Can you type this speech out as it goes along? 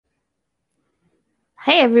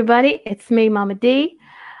Hey everybody, it's me, Mama D.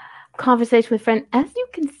 Conversation with friend. As you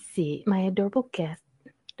can see, my adorable guest,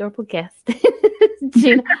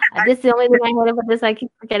 Gina. This is the only thing I had about this. I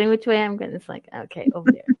keep forgetting which way I'm going. It's like, okay,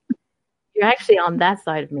 over there. You're actually on that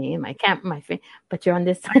side of me, and my friend, but you're on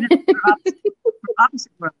this side.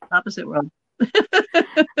 Opposite world.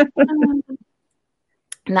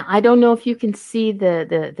 Now, I don't know if you can see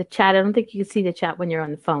the chat. I don't think you can see the chat when you're on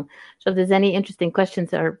the phone. So if there's any interesting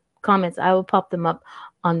questions or comments, I will pop them up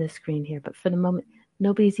on the screen here. But for the moment,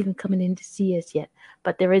 nobody's even coming in to see us yet.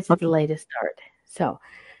 But there is a delay to start. So,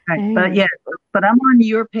 Right. But I'm on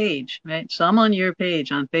your page, right? So I'm on your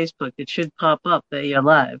page on Facebook. It should pop up that you're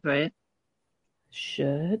live, right?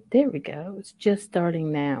 There we go. It's just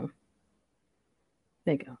starting now.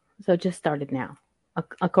 There you go. So it just started now,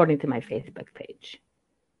 according to my Facebook page.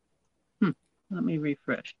 Let me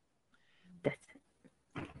refresh. That's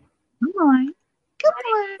it. Good morning. Good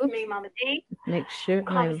morning. Oops. Me, Mama D. Make sure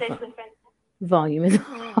my volume is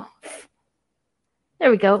off. There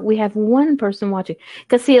we go. We have one person watching.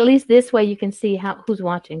 Because see, at least this way you can see who's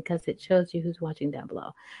watching, because it shows you who's watching down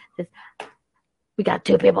below. We got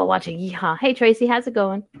 2 people watching. Yeehaw. Hey Tracy, how's it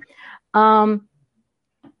going?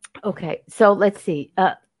 Okay, so let's see.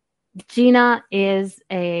 Gina is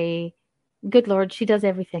a good Lord. She does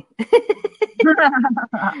everything.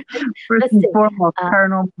 First and foremost,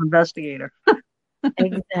 paranormal investigator.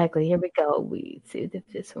 Exactly. Here we go. We see if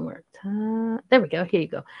this one worked. There we go. Here you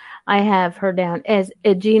go. I have her down as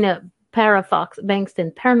Gina Parafox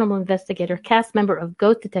Bankston, paranormal investigator, cast member of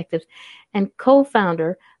Ghost Detectives, and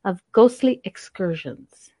co-founder of Ghostly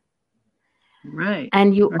Excursions. Right.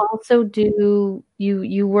 And you also do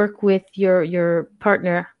you work with your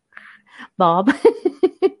partner, Bob,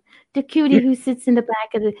 the cutie who sits in the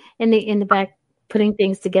back of in the back, putting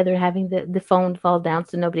things together, having the phone fall down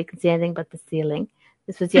so nobody can see anything but the ceiling.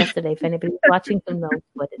 This was yesterday. If anybody's watching, who knows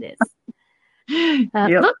what it is.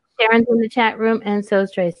 Look, Sharon's in the chat room, and so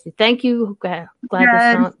is Tracy. Thank you. Glad this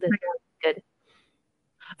sounds good.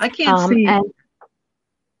 I can't see. And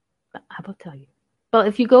I will tell you. Well,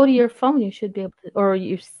 if you go to your phone, you should be able to, or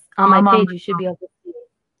you on my page, you should be able to see it.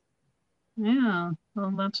 Yeah,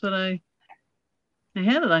 well, that's what I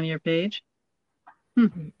had it on your page.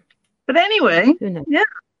 But anyway, yeah.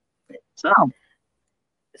 So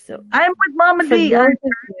I'm with Mama D. For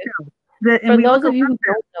those of you who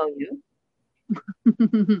don't know you,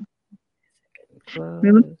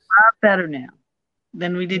 we look a lot better now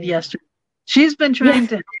than we did yesterday. She's been trying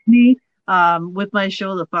to help me with my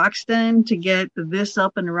show, The Fox Den, to get this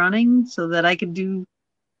up and running so that I could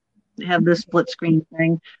have this split screen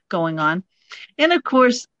thing going on. And of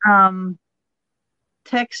course,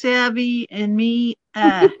 tech savvy and me,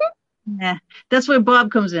 that's where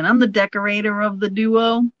Bob comes in. I'm the decorator of the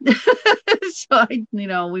duo. So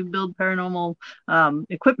we build paranormal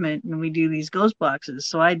equipment and we do these ghost boxes.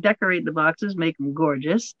 So I decorate the boxes, make them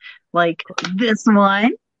gorgeous, like this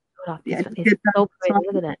one. It's so pretty.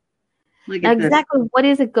 Look at that. Now, exactly what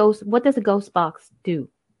is a ghost? What does a ghost box do?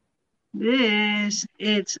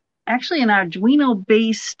 It's actually an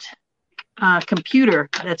Arduino-based computer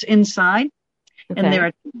that's inside, and there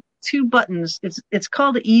are 2 buttons. It's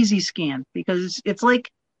called the Easy Scan because it's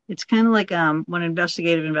kind of like when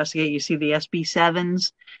investigative investigate. You see the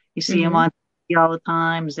SB7s, you see them on TV all the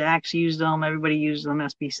time. Zach's used them. Everybody uses them.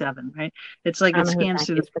 SB7, right? It's like it scans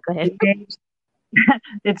through the waves.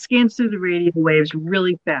 It scans through the radio waves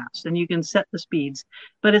really fast, and you can set the speeds.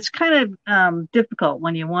 But it's kind of difficult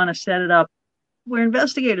when you want to set it up. We're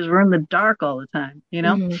investigators. We're in the dark all the time,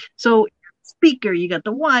 So speaker, you got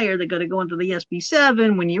the wire that got to go into the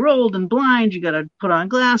SB7. When you're old and blind, you got to put on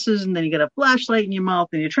glasses, and then you got a flashlight in your mouth,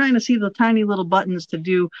 and you're trying to see the tiny little buttons to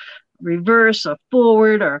do reverse or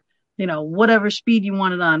forward or whatever speed you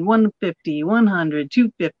want it on, 150, 100,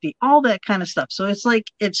 250, all that kind of stuff. So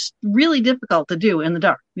it's really difficult to do in the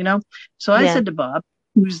dark, So I said to Bob,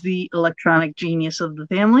 who's the electronic genius of the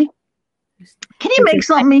family, can you make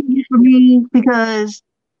something easy for me? Because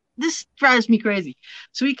this drives me crazy.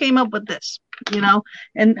 So he came up with this,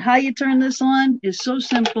 and how you turn this on is so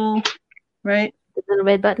simple, right? The little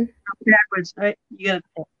red button. Backwards, right? You got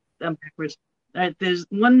to backwards. All right, there's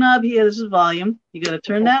one knob here. This is volume. You got to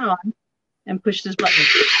turn that on and push this button.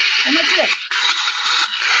 And that's it.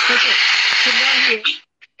 That's it. So right here.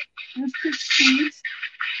 Let's push speeds.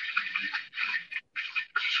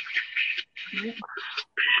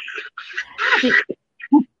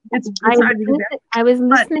 I was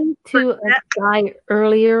listening to a guy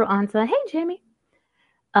earlier on. Hey, Jamie.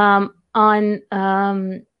 On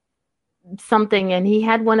something, and he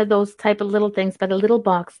had one of those type of little things, but a little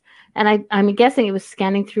box, and I'm guessing it was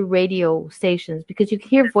scanning through radio stations because you can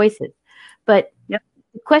hear voices, but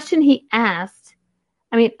the question he asked,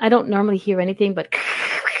 I mean, I don't normally hear anything but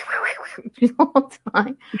all the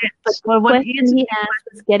time. Yes. But the question he asked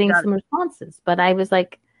was getting some responses. But I was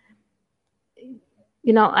like,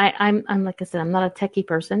 I'm like I said, I'm not a techie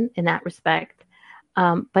person in that respect.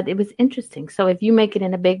 But it was interesting. So if you make it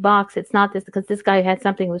in a big box, it's not this, because this guy had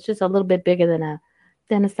something that was just a little bit bigger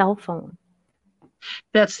than a cell phone.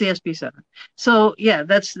 That's the SB7. So yeah,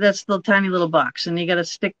 that's the tiny little box, and you got to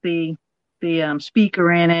stick the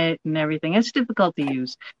speaker in it and everything. It's difficult to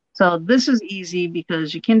use. So this is easy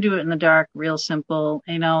because you can do it in the dark, real simple,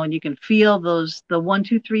 and you can feel the 1,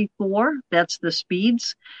 2, 3, 4. That's the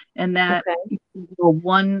speeds, and that you can go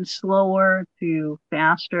one slower to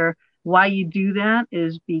faster. Why you do that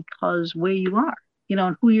is because where you are,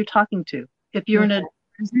 and who you're talking to. If you're in a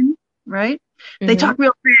prison, right? They talk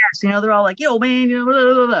real fast, they're all like, yo, man, blah,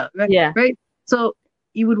 blah, blah, right? Yeah. Right. So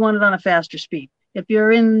you would want it on a faster speed. If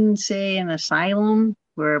you're in, say, an asylum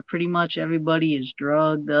where pretty much everybody is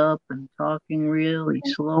drugged up and talking really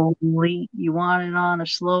slowly, you want it on a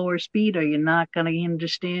slower speed or you're not going to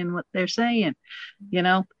understand what they're saying,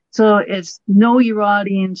 So it's know your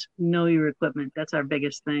audience, know your equipment. That's our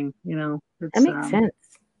biggest thing, It's, that makes sense.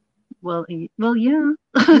 Well, yeah.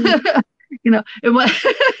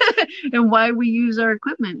 And why we use our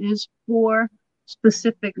equipment is for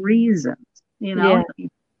specific reasons. You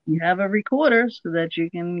have a recorder so that you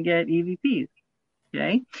can get EVPs,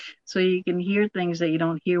 okay? So you can hear things that you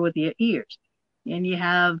don't hear with your ears. And you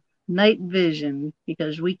have night vision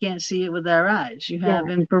because we can't see it with our eyes. You have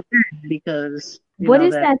infrared because what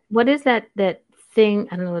is that thing?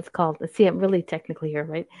 I don't know what it's called. Let's see, I'm really technically here,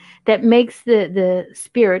 right? That makes the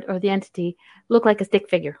spirit or the entity look like a stick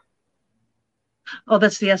figure. Oh,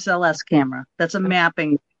 that's the SLS camera. That's a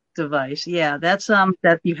mapping device. Yeah, that's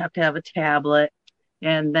that you have to have a tablet,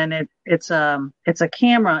 and then it's a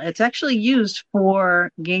camera. It's actually used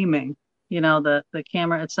for gaming. The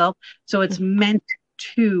camera itself. So it's meant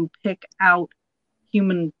to pick out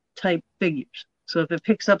human type figures. So if it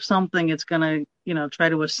picks up something, it's gonna try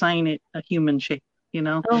to assign it a human shape.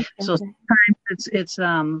 Okay. So sometimes it's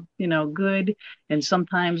good, and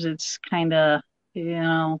sometimes it's kind of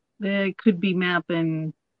it could be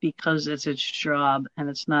mapping because it's its job and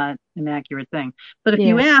it's not an accurate thing. But if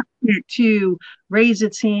you ask it to raise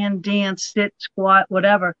its hand, dance, sit, squat,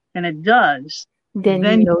 whatever, and it does, then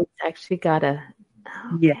it's actually got a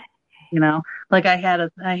like I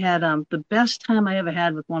had the best time I ever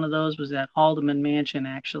had with one of those was at Haldeman Mansion,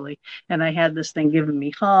 actually. And I had this thing giving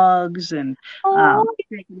me hugs and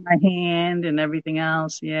shaking my hand and everything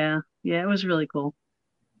else. Yeah, it was really cool.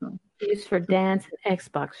 So. Used for dance and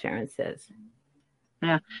Xbox, Sharon says.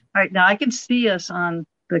 Yeah. All right, now I can see us on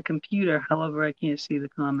the computer. However, I can't see the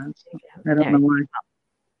comments. I don't know why.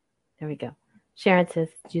 There we go. Sharon says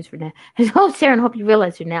it's used for dance. Oh, Sharon, hope you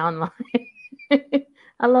realize you're now online.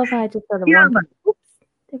 I love how I just saw the one. Oops,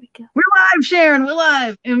 there we go. We're live, Sharon. We're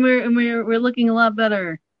live, and we're looking a lot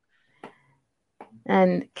better.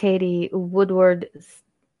 And Katie Woolard,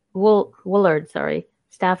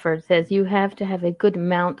 Stafford says you have to have a good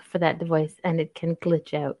mount for that device, and it can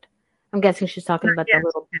glitch out. I'm guessing she's talking about the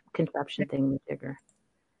little contraption thing with Digger.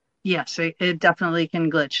 Yes, it definitely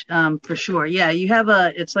can glitch, for sure. Yeah, you have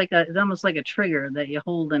it's almost like a trigger that you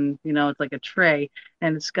hold, and it's like a tray,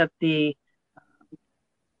 and it's got the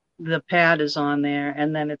pad is on there,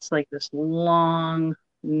 and then it's like this long,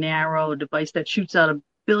 narrow device that shoots out a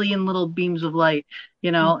billion little beams of light,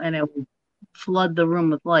 and it will flood the room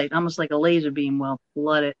with light, almost like a laser beam will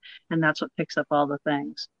flood it, and that's what picks up all the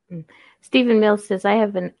things. Stephen Mills says, I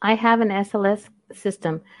have an SLS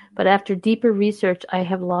system, but after deeper research, I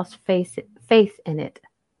have lost faith in it.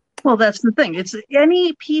 Well, that's the thing. It's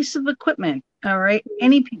any piece of equipment, all right?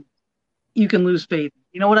 Any piece, you can lose faith.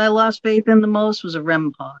 You know what I lost faith in the most was a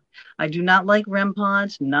REM pod. I do not like REM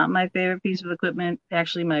pods, not my favorite piece of equipment.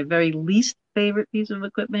 Actually, my very least favorite piece of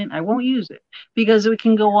equipment. I won't use it because it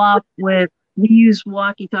can go off with, we use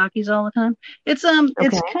walkie-talkies all the time. It's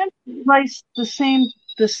it's kind of like the same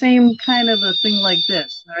kind of a thing like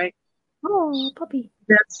this, all right? Oh, puppy.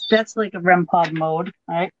 That's like a REM pod mode,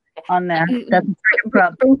 all right? On that.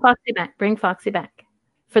 Bring Foxy back.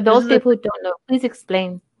 For those people who don't know, please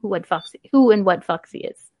explain who and what Foxy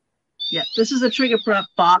is. Yeah, this is a trigger prop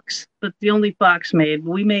box, but the only box made.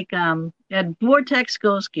 We make at Vortex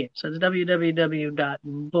Ghost Gear, so it's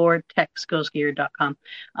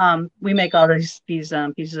www.vortexghostgear.com. We make all these pieces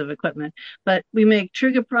of equipment, but we make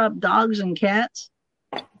trigger prop dogs and cats,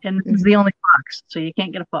 and this is the only box, so you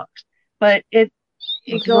can't get a fox. But it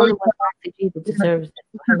goes that deserves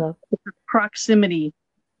a proximity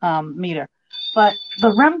meter. But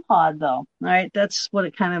the REM pod, though, all right, that's what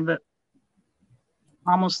it kind of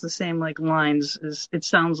almost the same like lines as it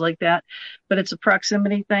sounds like that, but it's a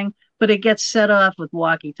proximity thing. But it gets set off with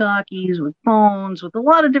walkie-talkies, with phones, with a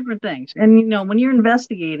lot of different things. And when you're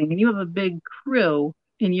investigating and you have a big crew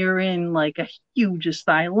and you're in like a huge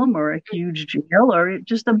asylum or a huge jail or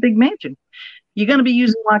just a big mansion, you're going to be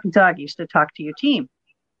using walkie-talkies to talk to your team.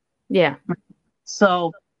 Yeah.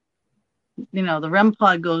 So, the REM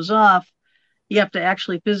pod goes off. You have to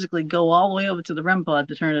actually physically go all the way over to the REM pod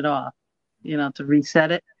to turn it off, to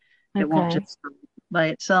reset it. It won't just by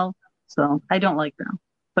itself. So I don't like them.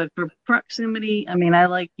 But for proximity, I mean, I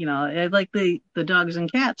like the dogs and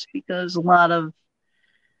cats because a lot of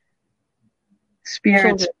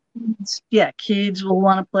spirits, kids will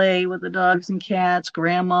want to play with the dogs and cats.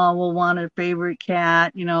 Grandma will want her favorite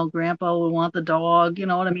cat. Grandpa will want the dog. You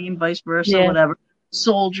know what I mean? Vice versa, whatever.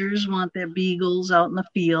 Soldiers want their beagles out in the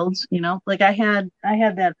fields. Like I had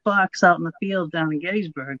that fox out in the field down in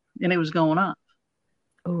Gettysburg, and it was going off.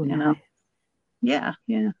 Oh, nice. Yeah,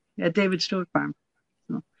 at David Stewart Farm.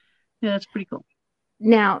 So, yeah, that's pretty cool.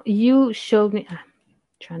 Now you showed me. I'm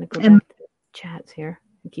trying to go back to the chats here.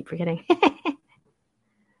 I keep forgetting.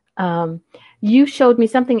 You showed me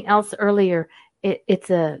something else earlier. It's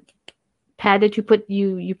a pad that you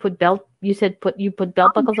put belt. You said you put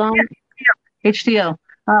belt buckles on. HTO.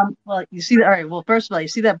 Well, you see that. All right. Well, first of all, you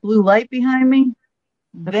see that blue light behind me?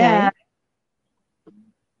 Okay.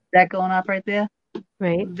 That going off right there?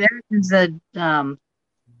 Right. There is a what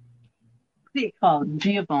do you call it?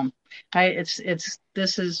 Geophone.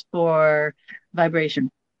 This is for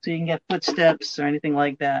vibration, so you can get footsteps or anything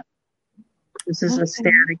like that. This is a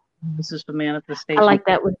static. This is for manifestation. I like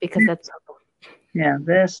that one because that's purple. Yeah,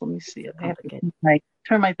 let me see if I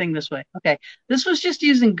turn my thing this way. Okay. This was just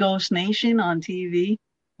using Ghost Nation on TV.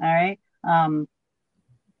 All right.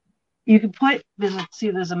 You can put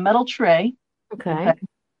there's a metal tray. Okay.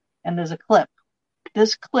 And there's a clip.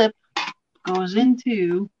 This clip goes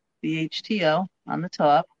into the HTO on the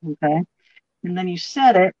top. Okay. And then you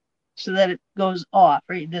set it so that it goes off,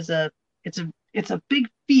 right? It's a big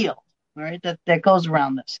field, all right, that goes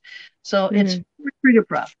around this. So it's trigger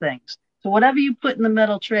prop things. So whatever you put in the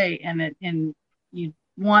metal tray and you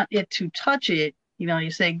want it to touch it,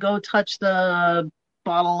 you say, go touch the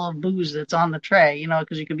bottle of booze that's on the tray,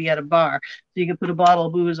 because you could be at a bar. So you can put a bottle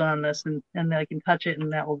of booze on this and they can touch it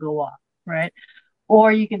and that will go off, right?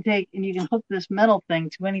 Or you can hook this metal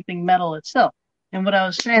thing to anything metal itself. And what I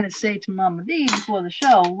was trying to say to Mama D before the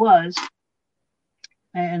show was,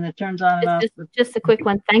 and it turns on and off. Just a quick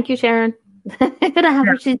one. Thank you, Sharon. I'm gonna have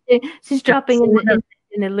her. She's dropping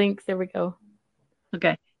in the links. There we go.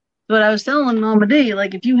 Okay. But I was telling Mama D,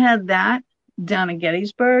 like if you had that down in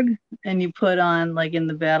Gettysburg and you put on like in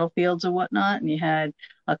the battlefields or whatnot, and you had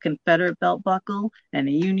a Confederate belt buckle and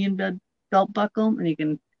a Union belt buckle, and you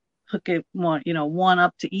can hook it one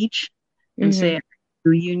up to each and say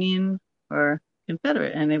Union or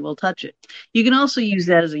Confederate, and it will touch it. You can also use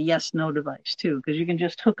that as a yes/no device too, because you can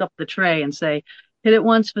just hook up the tray and say, hit it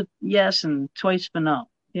once for yes and twice for no.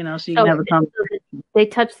 So you can have a conversation. They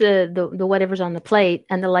touch the whatever's on the plate,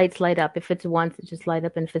 and the lights light up. If it's once, it just light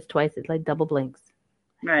up, and if it's twice, it's like double blinks.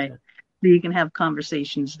 Right. So you can have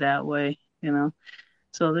conversations that way.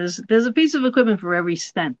 So there's a piece of equipment for every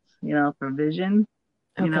sense. For vision,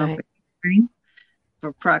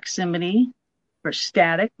 for proximity, for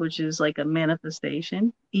static, which is like a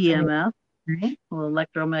manifestation, EMF, right? Well,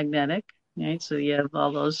 electromagnetic, right? So you have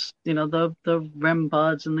all those, the REM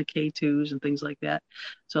pods and the K2s and things like that.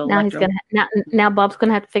 So now Bob's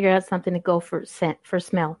gonna have to figure out something to go for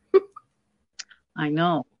smell. I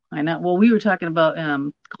know. Well, we were talking about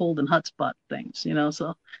cold and hot spot things,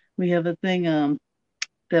 So we have a thing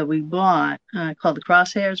that we bought called the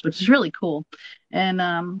Crosshairs, which is really cool, and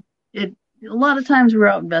a lot of times we're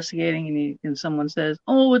out investigating and someone says,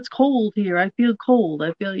 oh, it's cold here. I feel cold.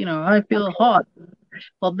 I feel hot.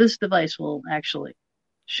 Well, this device will actually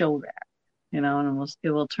show that, and it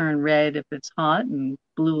will turn red if it's hot and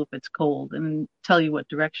blue if it's cold and tell you what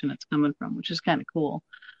direction it's coming from, which is kind of cool.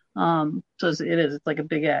 So it's like a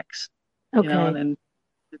big X, and then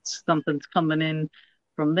it's something's coming in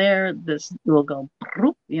from there. This will go,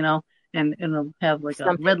 and it'll have like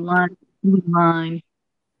a red line, blue line.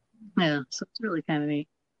 Yeah, so it's really kind of neat.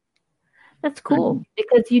 That's cool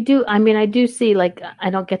because you do. I mean, I do see like I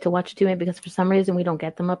don't get to watch too many because for some reason we don't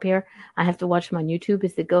get them up here. I have to watch them on YouTube.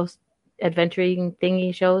 It's the ghost adventuring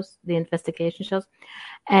thingy shows, the investigation shows,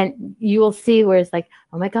 and you will see where it's like,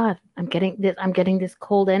 oh my god, I'm getting this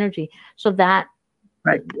cold energy. So that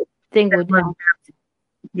thing would help.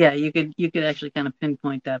 Yeah, you could actually kind of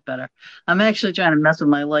pinpoint that better. I'm actually trying to mess with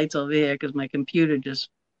my lights over here because my computer just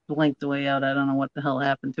blinked the way out. I don't know what the hell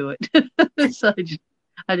happened to it. So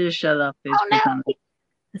I just shut off Oh no! Facebook on it.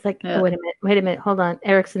 It's like, Yeah. oh, wait a minute, hold on.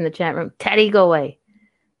 Eric's in the chat room. Teddy, go away.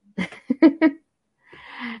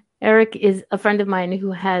 Eric is a friend of mine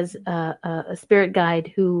who has a spirit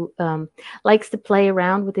guide who likes to play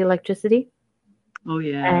around with the electricity. Oh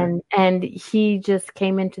yeah. And he just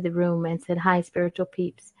came into the room and said, "Hi, spiritual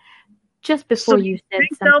peeps." Just before you said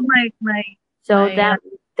something.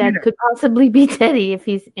 That could possibly be Teddy if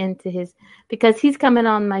he's into his, because he's coming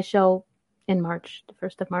on my show in March, the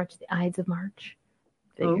 1st of March, the Ides of March.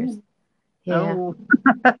 Figures. Oh. Yeah. Oh.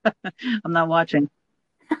 I'm not watching.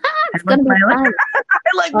 It's gonna be fun.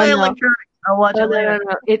 I like my electronics. I'll watch it later.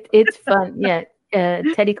 No. It's fun. Yeah.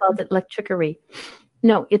 Teddy calls it electrickery.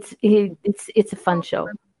 No, it's a fun show.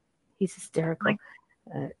 He's hysterical.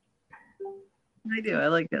 I do. I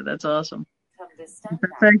like that. That's awesome.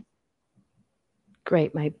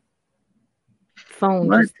 Great. My phone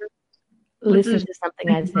just listens to something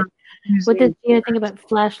I said. What does Gina think about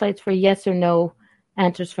flashlights for yes or no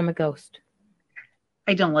answers from a ghost?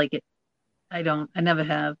 I don't like it. I don't. I never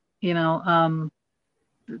have. You know,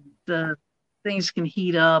 the things can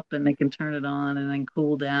heat up and they can turn it on and then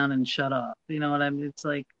cool down and shut off. You know what I mean? It's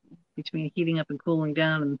like between heating up and cooling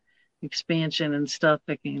down and expansion and stuff,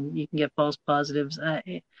 you can get false positives.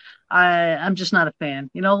 I'm just not a fan.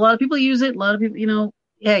 You know, a lot of people use it. A lot of people, you know,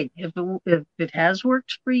 hey, if it has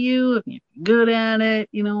worked for you, if you're good at it,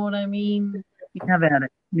 you know what I mean, you have at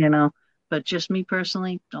it. You know, but just me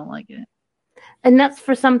personally, don't like it. And that's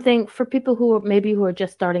for people who are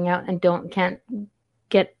just starting out and can't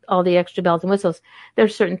get all the extra bells and whistles.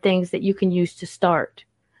 There's certain things that you can use to start,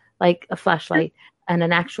 like a flashlight and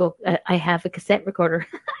an actual. I have a cassette recorder.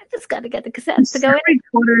 I just got to get the cassettes to go in.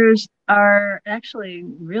 Recorders are actually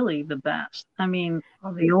really the best. I mean,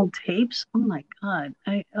 the old tapes. Oh my god,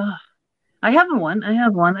 I have one. I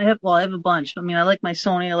have a bunch. I mean, I like my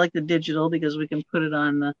Sony. I like the digital because we can put it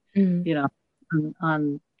on the, you know,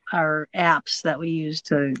 on our apps that we use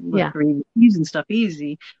to look for EVPs and stuff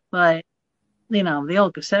easy. But you know, the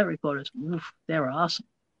old cassette recorders, they were awesome.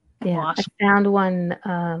 Yeah, awesome. I found one.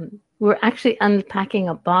 We're actually unpacking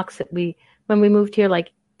a box that when we moved here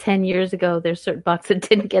like 10 years ago, there's certain boxes that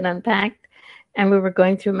didn't get unpacked. And we were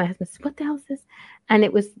going through, my husband said, "What the hell is this?" And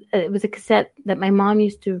it was a cassette that my mom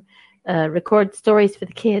used to record stories for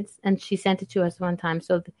the kids. And she sent it to us one time.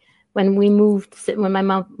 So when my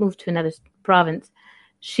mom moved to another province,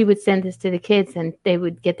 she would send this to the kids and they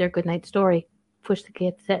would get their goodnight story, push the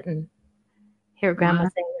cassette and hear grandma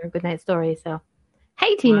sing their goodnight story. So,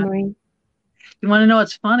 hey, Tina Marie. You want to know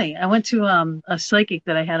what's funny? I went to a psychic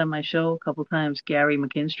that I had on my show a couple times, Gary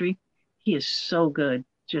McKinstry. He is so good,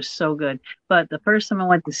 just so good. But the first time I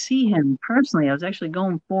went to see him personally, I was actually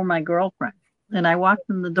going for my girlfriend. And I walked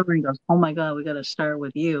in the door and he goes, "Oh my God, we got to start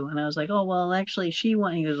with you." And I was like, "Oh, well, actually she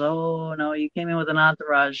went." He goes, "Oh no, you came in with an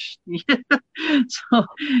entourage." And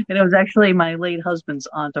it was actually my late husband's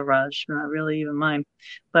entourage, not really even mine.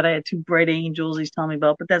 But I had two bright angels he's telling me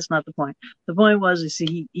about, but that's not the point. The point was,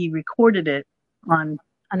 he recorded it on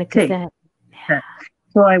a cassette.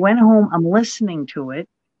 So I went home, I'm listening to it.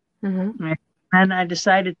 Mm-hmm. And I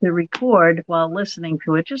decided to record while listening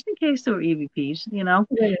to it, just in case there were EVPs, you know.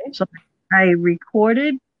 Mm-hmm. So I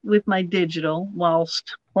recorded with my digital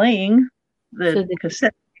whilst playing the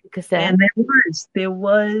cassette. And there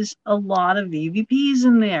was a lot of EVPs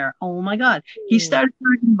in there. Oh my God. He started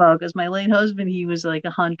talking about, because my late husband, he was like a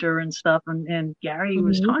hunter and stuff. And Gary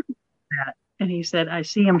was talking about that. And he said, "I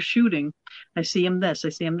see him shooting. I see him this. I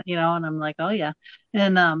see him," you know, and I'm like, "Oh yeah."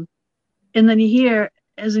 And then you hear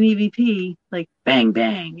as an EVP, like bang,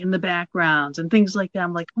 bang in the backgrounds and things like that.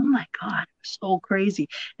 I'm like, "Oh my God, it's so crazy."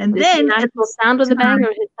 And is then the actual sound of the bang,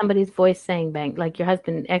 or is somebody's voice saying bang, like your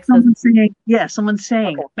husband, ex-husband? Someone's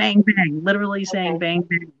saying bang, bang, literally saying bang,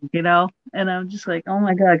 bang, you know? And I'm just like, oh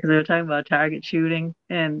my God, because they were talking about target shooting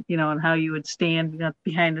and, you know, and how you would stand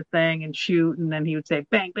behind the thing and shoot. And then he would say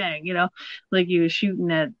bang, bang, you know, like he was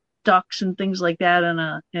shooting at ducks and things like that in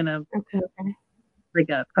a like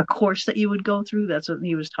a course that you would go through. That's what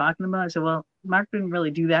he was talking about. I said, well, Mark didn't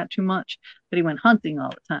really do that too much, but he went hunting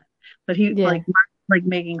all the time. But he like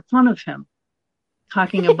making fun of him,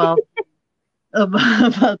 talking about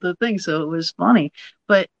about the thing. So it was funny.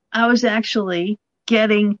 But I was actually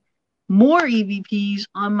getting more EVPs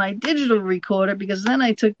on my digital recorder, because then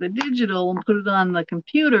I took the digital and put it on the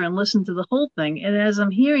computer and listened to the whole thing. And as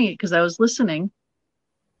I'm hearing it, because I was listening,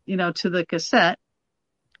 you know, to the cassette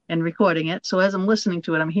and recording it. So as I'm listening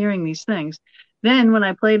to it, I'm hearing these things. Then when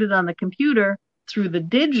I played it on the computer through the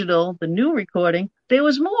digital, the new recording, there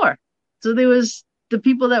was more. So there was the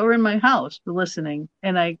people that were in my house were listening,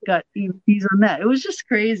 and I got EVPs on that. It was just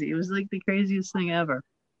crazy. It was like the craziest thing ever.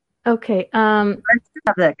 Okay.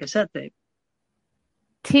 have that cassette tape.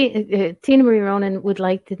 Tina Marie Ronan would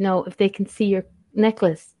like to know if they can see your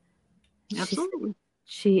necklace. Absolutely.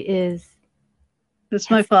 She is. That's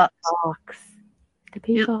my fox. The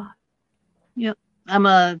peacock. Yep. I'm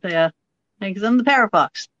because I'm the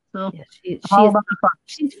parafox. So yeah,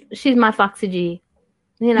 she's my Foxy G.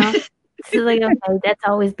 You know, so like, okay, that's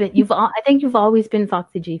always been I think you've always been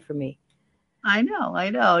Foxy G for me. I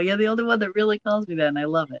know. You're the only one that really calls me that, and I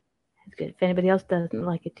love it. It's good. If anybody else doesn't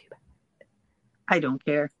like it, too bad. I don't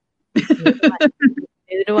care. Neither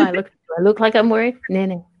do I. Do I look like I'm worried?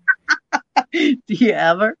 No. Do you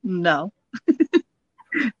ever? No.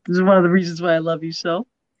 This is one of the reasons why I love you so.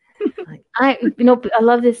 I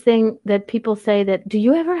love this thing that people say that, do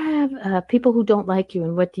you ever have people who don't like you,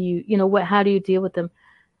 and how do you deal with them?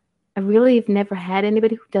 I really have never had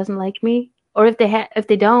anybody who doesn't like me, or if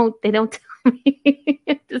they don't tell me.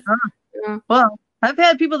 Well, I've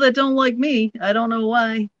had people that don't like me. I don't know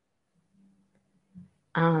why.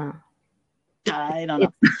 I don't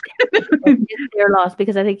know. It's their loss,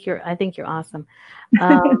 because I think you're awesome.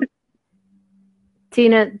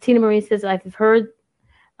 Tina Marie says, I've heard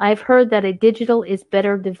that a digital is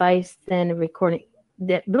better device than a recording.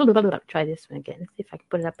 Try this one again. Let's see if I can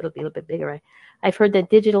put it up. It'll be a little bit bigger. Right? I've heard that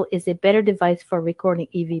digital is a better device for recording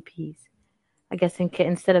EVPs. I guess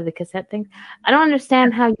instead of the cassette thing. I don't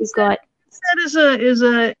understand how you got. Cassette is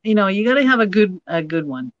a you got to have a good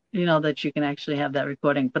one. That you can actually have that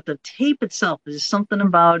recording. But the tape itself, is something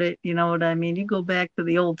about it. You know what I mean? You go back to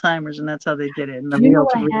the old timers, and that's how they did it. And you know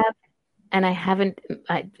what I have? And I haven't.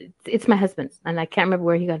 It's my husband's, and I can't remember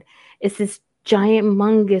where he got it. It's this giant,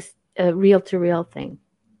 humongous reel-to-reel thing.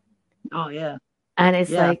 Oh yeah. And it's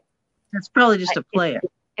like, it's probably just a player.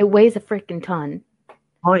 It weighs a freaking ton.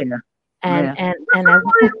 Oh yeah. And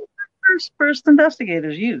first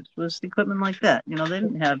investigators used was equipment like that. They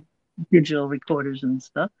didn't have digital recorders and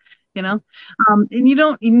stuff. And you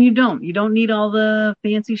don't need all the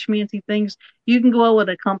fancy schmancy things. You can go out with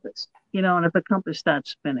a compass. And if a compass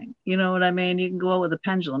starts spinning, you know what I mean? You can go out with a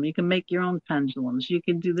pendulum. You can make your own pendulums. You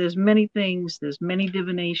can do, there's many things. There's many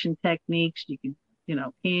divination techniques. You can,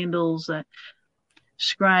 candles,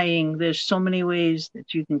 scrying. There's so many ways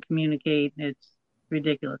that you can communicate. It's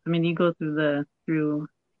ridiculous. I mean, you go through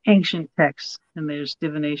ancient texts, and there's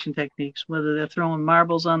divination techniques, whether they're throwing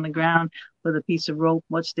marbles on the ground with a piece of rope,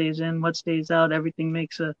 what stays in, what stays out, everything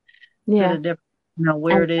makes a bit of difference,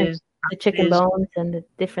 where it is. The chicken bones and the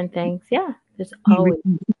different things. Yeah, there's always.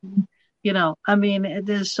 I mean,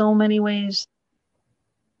 there's so many ways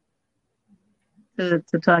to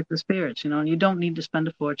talk to spirits, and you don't need to spend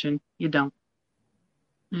a fortune. You don't.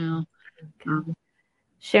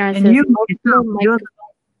 Sharon says,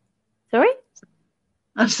 sorry?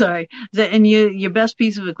 I'm sorry. And your best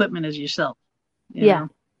piece of equipment is yourself. You know?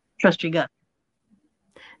 Trust your gut.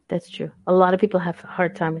 That's true. A lot of people have a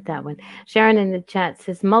hard time with that one. Sharon in the chat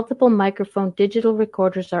says, multiple microphone digital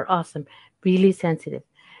recorders are awesome. Really sensitive.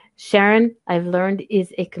 Sharon, I've learned,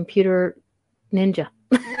 is a computer ninja.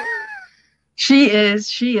 She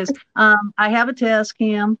is. I have a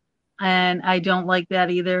Tascam, and I don't like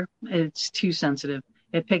that either. It's too sensitive.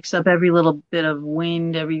 It picks up every little bit of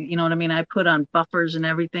wind, you know what I mean? I put on buffers and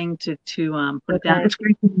everything to put it down. It's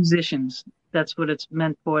great for musicians. That's what it's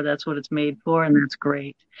meant for. That's what it's made for, and that's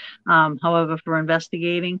great. However, for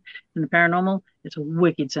investigating in the paranormal, it's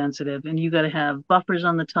wicked sensitive, and you got to have buffers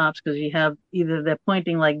on the tops, because you have either they're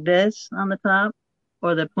pointing like this on the top,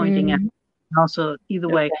 or they're pointing at. Also, either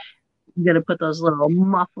way, you got to put those little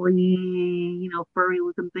muffly,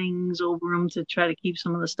 furry-looking things over them to try to keep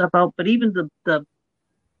some of the stuff out. But even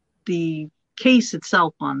the case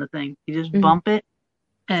itself on the thing, you just bump it,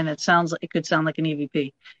 and it could sound like an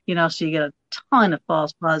EVP, so you get a ton of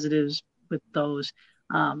false positives with those.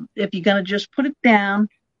 If you're going to just put it down,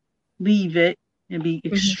 leave it, and be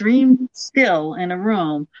extremely still in a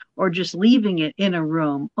room, or just leaving it in a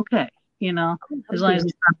room, okay, as long as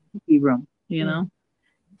it's not a creepy room,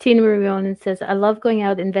 Tina Marie Ronan says, I love going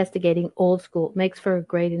out investigating old school. Makes for a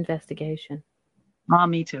great investigation. Oh,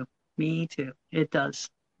 me too. It does.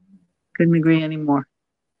 Couldn't agree anymore.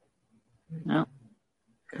 No.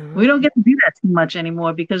 We don't get to do that too much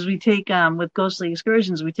anymore, because we take, with ghostly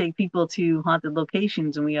excursions, we take people to haunted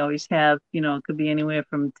locations, and we always have, it could be anywhere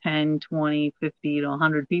from 10, 20, 50 to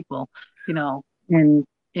 100 people, in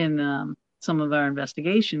some of our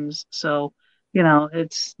investigations. So,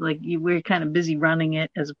 it's like we're kind of busy running it,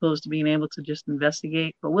 as opposed to being able to just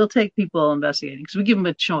investigate. But we'll take people investigating, because we give them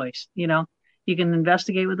a choice, You can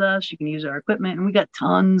investigate with us. You can use our equipment, and we got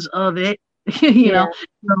tons of it. You can use our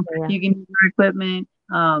equipment.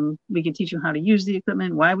 We can teach you how to use the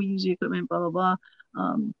equipment, why we use the equipment, blah blah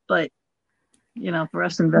blah. But for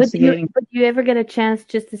us investigating. But do you ever get a chance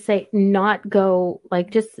just to say not go,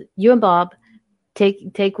 like just you and Bob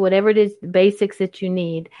take whatever it is, the basics that you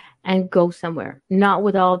need, and go somewhere, not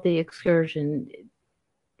with all the excursion.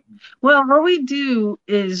 Well, what we do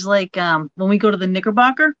is like when we go to the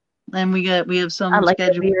Knickerbocker and we have some I like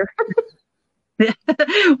schedule. the beer.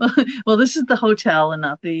 well, this is the hotel and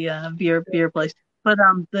not the beer place. But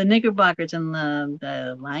the Knickerbocker's in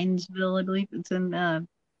the Linesville, I believe. It's in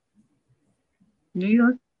New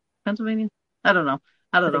York, Pennsylvania. I don't know.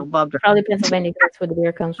 Bob. Probably Pennsylvania. That's where the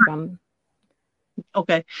beer comes from.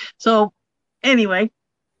 Okay. So anyway,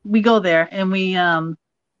 we go there and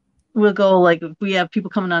we'll go, like, if we have people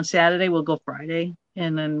coming on Saturday, we'll go Friday,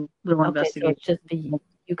 and then we'll investigate. So it's just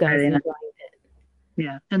you guys enjoying it.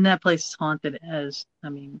 Yeah, and that place is haunted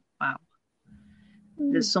wow.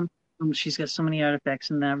 There's she's got so many artifacts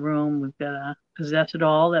in that room. We've got a Possess It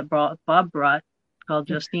All that Bob brought, called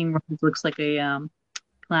Justine. It looks like a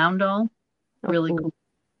clown doll. Really cool.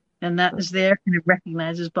 And that is there, and it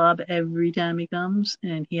recognizes Bob every time he comes,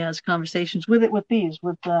 and he has conversations with it with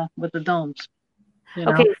the domes.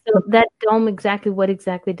 Okay, so that dome, what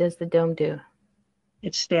exactly does the dome do?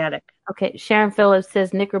 It's static. Okay, Sharon Phillips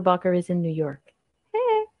says Knickerbocker is in New York.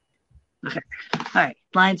 Hey. Okay, all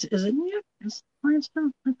right. Is it New York? Is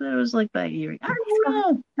Lionsville? I thought it was like by Erie. I don't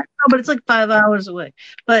know, but it's like 5 hours away.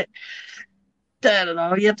 But I don't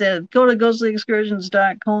know. You have to go to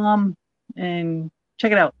ghostlyexcursions.com and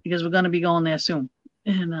check it out, because we're going to be going there soon.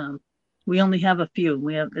 And we only have a few.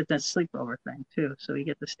 It's a sleepover thing too, so we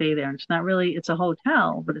get to stay there. And it's a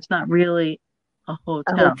hotel, but it's not really a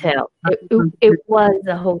hotel. It was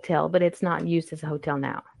a hotel, but it's not used as a hotel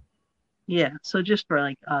now. Yeah, so just for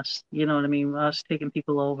like us, you know what I mean? Us taking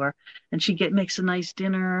people over, and she makes a nice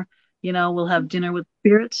dinner. We'll have dinner with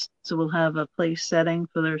spirits, so we'll have a place setting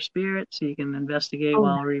for their spirits, so you can investigate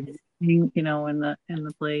while we're eating, in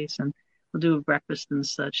the place, and we'll do a breakfast and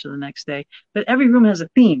such the next day. But every room has a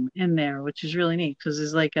theme in there, which is really neat, because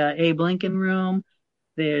there's like a Abe Lincoln room,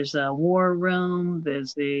 there's a war room,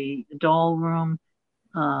 there's a doll room,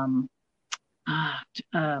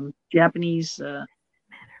 Japanese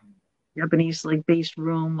like based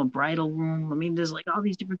room, a bridal room. I mean, there's like all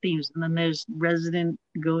these different themes, and then there's resident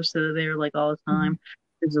ghosts that are there like all the time.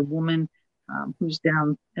 There's a woman who's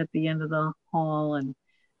down at the end of the hall, and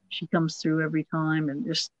she comes through every time, and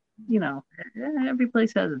just every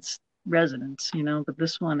place has its residents, but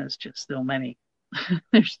this one is just so many.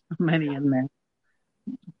 There's so many in there.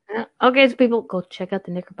 Okay, so people go check out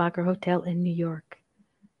the Knickerbocker Hotel in New York.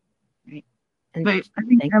 Right. And I'm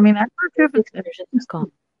not sure if it's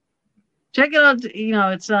called. Check it out.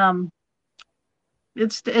 It's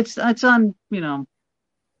on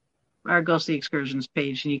our Ghostly Excursions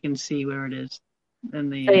page, and you can see where it is.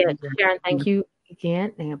 Sharon, thank you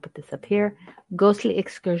again. I'm gonna put this up here.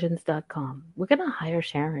 Ghostlyexcursions.com. We're gonna hire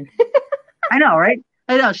Sharon. I know, right?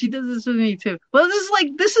 I know, she does this with me too. Well,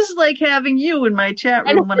 this is like having you in my chat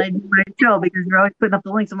room when I do my show, because you're always putting up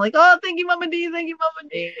the links. I'm like, oh, thank you, Mama D. Thank you, Mama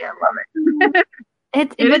D. I love it.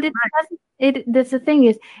 That's the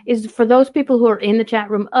thing is for those people who are in the chat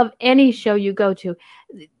room of any show you go to,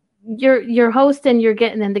 your host and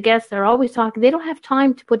the guests are always talking. They don't have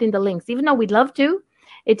time to put in the links, even though we'd love to.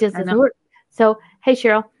 It just doesn't work. So, hey,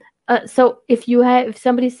 Cheryl. So if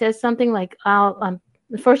somebody says something like,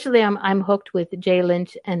 unfortunately, I'm hooked with Jay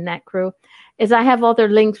Lynch and that crew, is I have all their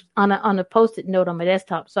links on a Post-it note on my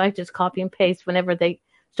desktop, so I just copy and paste whenever they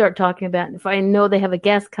start talking about it. If I know they have a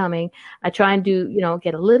guest coming, I try and do,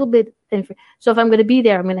 get a little bit. So if I'm going to be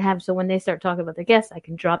there, I'm going to have, so when they start talking about their guests, I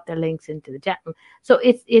can drop their links into the chat room. So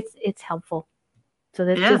it's helpful. So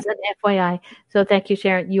that's just an FYI. So thank you,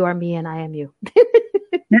 Sharon. You are me and I am you.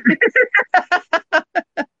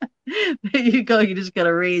 There you go. You just got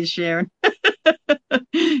to raise, Sharon.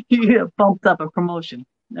 You get bumped up a promotion.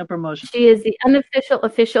 She is the unofficial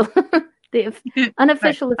official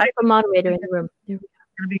moderator in the room.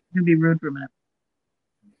 Gonna be rude for a minute.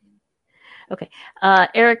 Okay.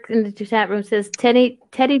 Eric in the chat room says Teddy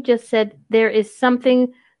just said there is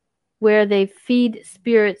something where they feed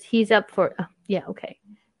spirits. He's up for. Yeah. Okay.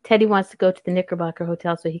 Teddy wants to go to the Knickerbocker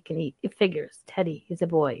Hotel so he can eat. It figures. Teddy is a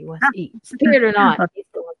boy. He wants to eat. Spirit or not, he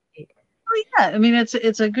still wants to eat. Well, yeah. I mean,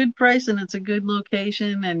 it's a good price and it's a good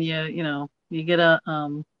location, and you get a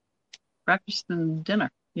breakfast and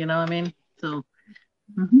dinner. You know what I mean? So.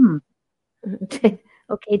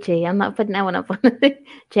 Okay, Jay, I'm not putting that one up on the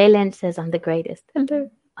Jay Lynch says I'm the greatest.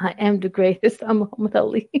 Hello. I am the greatest. I'm Muhammad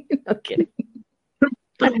Ali. No kidding.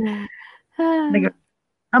 I'm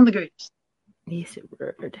the greatest. Yes,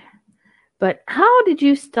 word. But how did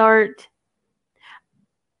you start?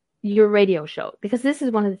 your radio show, because this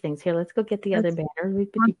is one of the things. Here, let's go get the other banner.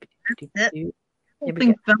 That's Here whole we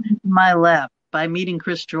thing go. fell into my lap by meeting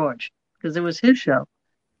Chris George because it was his show,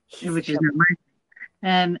 which is not mine.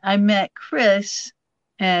 And I met Chris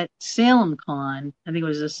at Salem Con. I think it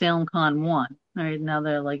was a Salem Con 1. All right, now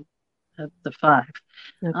they're like at the 5.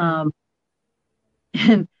 Okay.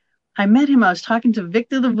 And I met him. I was talking to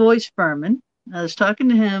Victor the Voice Furman. I was talking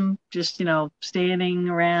to him, just, standing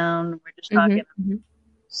around. We're just talking. Mm-hmm.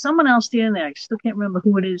 Someone else standing there. I still can't remember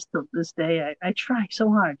who it is till this day. I try so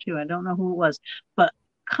hard too. I don't know who it was. But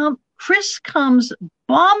Chris comes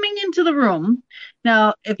bombing into the room.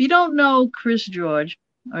 Now, if you don't know Chris George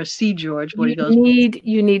or C. George, what he goes,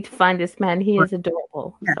 you need to find this man. He is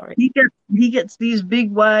adorable. Yeah, Sorry. He gets these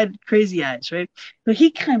big, wide, crazy eyes, right? But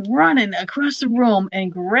he came running across the room and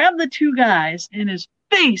grabbed the two guys, and his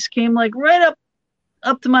face came like right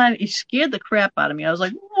up to mine. He scared the crap out of me. I was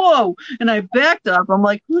like, whoa. And I backed up. I'm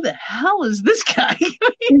like, who the hell is this guy?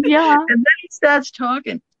 Yeah. And then he starts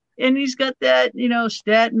talking. And he's got that,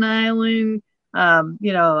 Staten Island,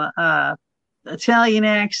 Italian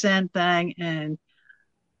accent thing. And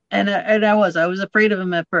I was afraid of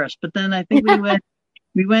him at first. But then I think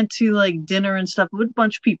we went to like dinner and stuff with a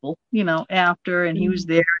bunch of people, after, and he was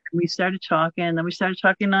there, and we started talking. And then we started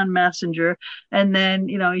talking on Messenger. And then,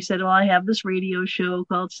 he said, well, I have this radio show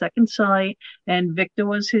called Second Sight, and Victor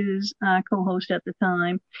was his co-host at the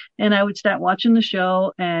time. And I would start watching the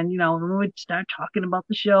show, and, we would start talking about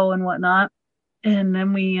the show and whatnot. And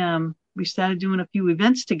then we started doing a few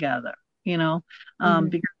events together, because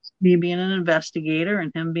me being an investigator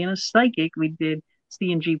and him being a psychic, we did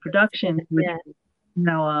C&G Productions. Yeah.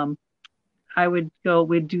 We'd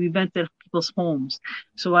do events at people's homes.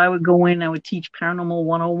 So I would go in, I would teach Paranormal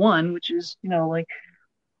 101, which is, like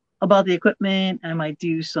about the equipment. I might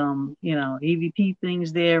do some, EVP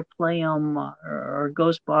things there, play them, or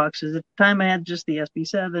ghost boxes. At the time I had just the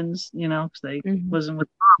SB7s, because I wasn't with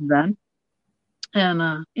Bob then.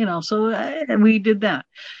 And, so we did that.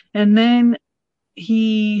 And then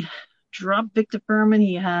he dropped Victor Furman.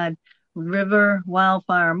 He had River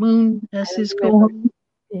Wildfire Moon as his co-host.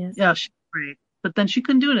 Yes. Yeah, she's great. But then she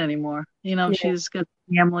couldn't do it anymore. She's got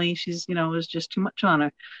family. She's, it was just too much on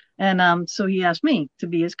her. And so he asked me to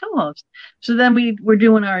be his co-host. So then we were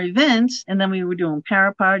doing our events, and then we were doing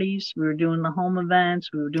para parties. We were doing the home events.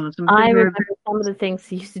 We were doing some. I remember some of the things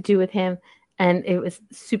he used to do with him, and it was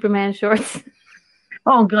Superman shorts.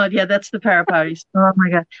 Oh God, yeah, that's the para parties. Oh my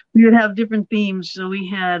God, we would have different themes. So we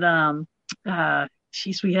had,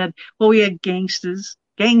 we had gangster,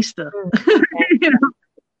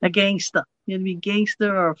 a gangster. You had to be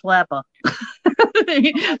gangster or a flapper.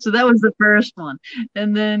 So that was the first one,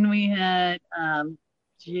 and then we had, oh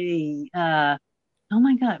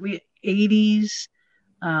my God, we 80s.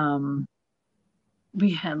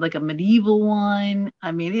 We had like a medieval one.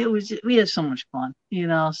 I mean, we had so much fun,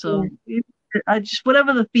 So. Yeah. I just,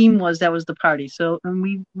 whatever the theme was, that was the party. So, and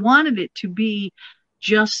we wanted it to be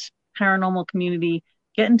just paranormal community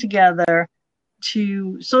getting together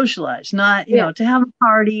to socialize, not, to have a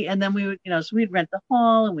party. And then we would, so we'd rent the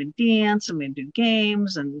hall and we'd dance and we'd do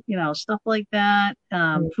games and, stuff like that,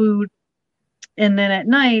 food. And then at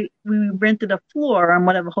night we rented a floor on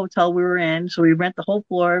whatever hotel we were in. So we rent the whole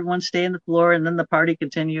floor, everyone stay in the floor, and then the party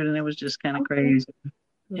continued, and it was just kind of crazy.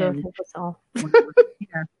 Lord help us all.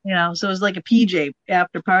 So it was like a PJ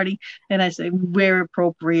after party, and I say wear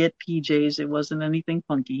appropriate PJs. It wasn't anything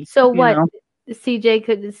funky. So what?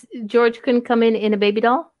 George couldn't come in a baby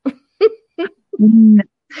doll?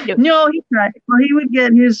 No, he tried. Well, he would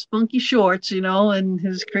get his funky shorts, and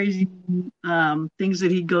his crazy things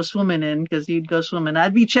that he'd go swimming in, because he'd go swimming.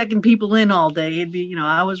 I'd be checking people in all day. He'd be,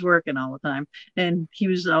 I was working all the time, and he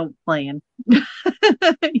was out playing.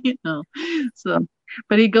 So.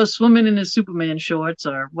 But he'd go swimming in his Superman shorts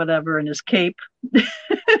or whatever, in his cape.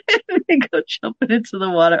 He'd go jumping into the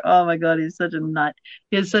water. Oh my God, he's such a nut.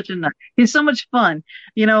 He's such a nut. He's so much fun,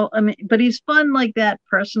 but he's fun like that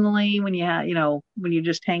personally when you have, when you're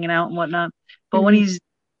just hanging out and whatnot. But when he's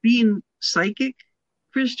being psychic,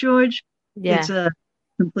 Chris George, it's a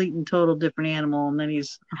complete and total different animal. And then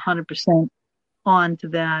he's 100% on to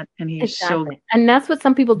that. And he's so good. And that's what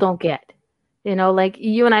some people don't get. Like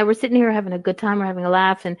you and I were sitting here having a good time, we're having a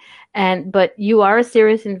laugh, but you are a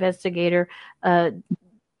serious investigator. I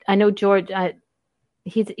know George,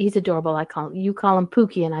 he's adorable. You call him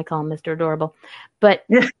Pookie, and I call him Mr. Adorable. But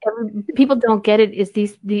people don't get it. Is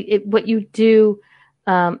what you do?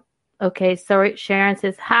 Okay, sorry. Sharon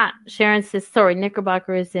says, sorry.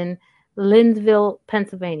 Knickerbocker is in Linesville,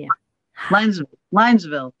 Pennsylvania.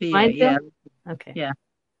 Linesville, PA. Yeah. Okay. Yeah.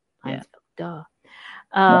 Linesville, duh.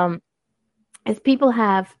 is people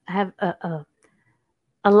have a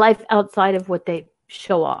life outside of what they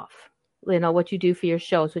show off. You know, what you do for your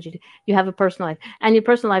shows, what you do. You have a personal life. And your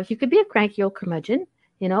personal life, you could be a cranky old curmudgeon,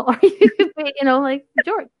 you know, or you could be, you know, like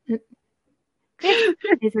George.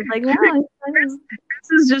 He's like, no. This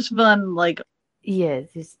is just fun, like, yes,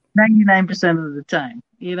 99% of the time,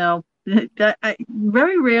 you know.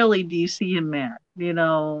 Very rarely do you see him mad, you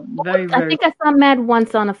know. Very, I think I saw him mad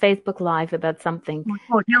once on a Facebook Live about something.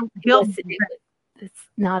 Oh, it's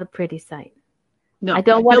not a pretty sight. No, I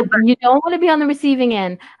don't want to. You don't want to be on the receiving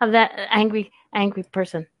end of that angry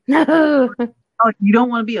person. No. Oh, you don't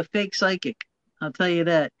want to be a fake psychic. I'll tell you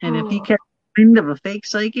that. And if he catches wind of a fake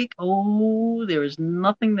psychic, oh, there is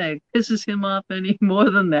nothing that pisses him off any more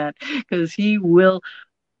than that, because he will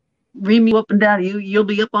ream you up and down. You'll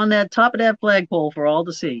be up on that top of that flagpole for all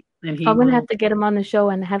to see. And I'm gonna have to get him on the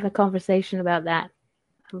show and have a conversation about that.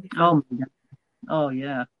 Oh my God. Oh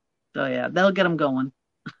yeah. That'll get him going.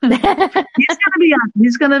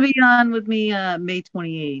 He's gonna be on with me May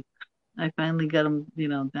 28th. I finally got him, you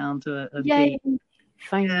know, down to a date.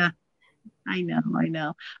 Fine. Yeah, I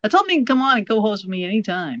know. I told him he can come on and co-host with me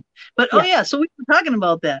anytime. But oh yeah, so we were talking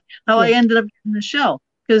about that. How I ended up getting the show.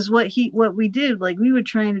 Because what we did, like, we were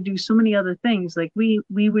trying to do so many other things. Like we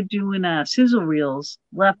were doing sizzle reels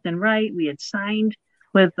left and right. We had signed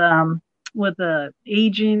with a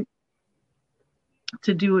agent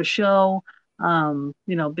to do a show, you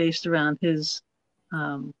know, based around his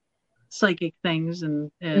psychic things,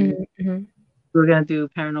 and we were gonna do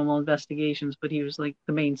paranormal investigations, but he was like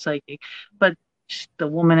the main psychic. But the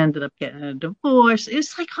woman ended up getting a divorce.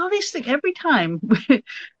 It's like all these things every time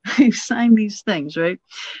we sign these things, right?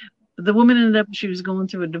 The woman ended up, she was going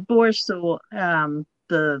through a divorce, so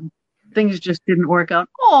the things just didn't work out.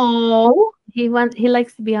 Oh, he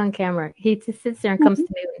likes to be on camera. He just sits there and comes to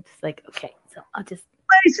me and just like, okay, so I'll just.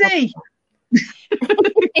 Lacey.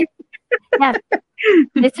 Yeah,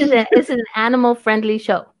 this is an animal friendly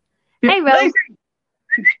show. Hey, Rose. Lacey.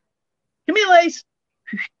 Come here, Lace.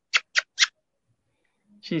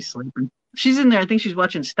 She's sleeping. She's in there. I think she's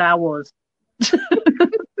watching Star Wars. Yoda.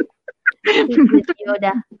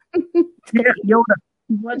 Yeah, Yoda.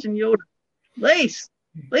 She's watching Yoda. Lacey,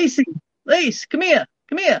 come here.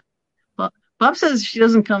 Well, Bob says she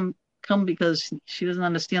doesn't come because she doesn't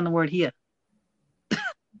understand the word here.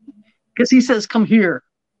 Because he says, come here.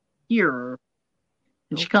 And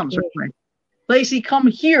she comes right away. Lacey, come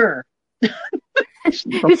here.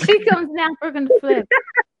 If she comes now, we're going to flip.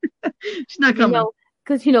 She's not coming.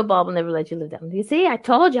 Because Bob will never let you live down. You see, I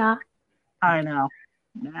told ya. I know.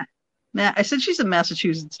 Nah. I said she's a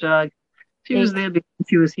Massachusetts dog. She was there because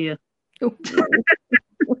she was here. I'm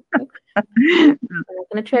going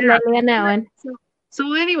to tread lightly on that one.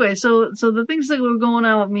 So anyway, so the things that were going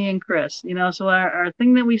on with me and Chris, you know, so our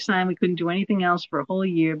thing that we signed, we couldn't do anything else for a whole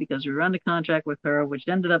year because we were under contract with her, which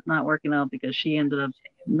ended up not working out because she ended up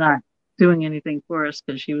not doing anything for us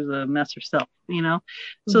because she was a mess herself, you know.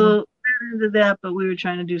 Mm-hmm. So we did that, but we were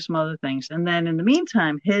trying to do some other things. And then in the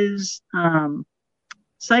meantime, his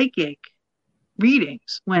psychic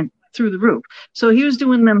readings went through the roof. So he was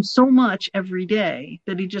doing them so much every day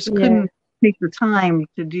that he just couldn't take the time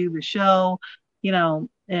to do the show, you know,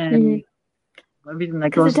 and everything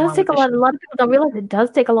that goes on. It does take a lot of people don't realize it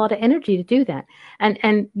does take a lot of energy to do that.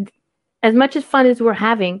 And as much as fun as we're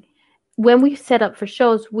having, when we set up for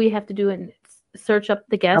shows, we have to do and search up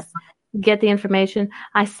the guests, get the information.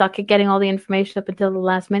 I suck at getting all the information up until the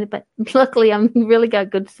last minute, but luckily I'm really got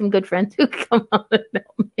some good friends who come on and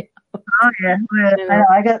help me out. Oh yeah,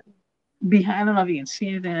 I got behind. I don't know if you can see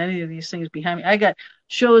any of these things behind me. I got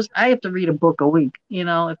shows. I have to read a book a week, you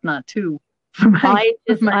know, if not two. I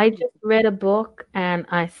just read a book, and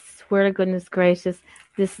I swear to goodness gracious,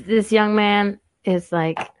 this young man is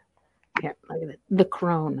like, here, look at it, The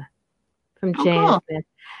Crone from James Smith.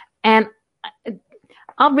 And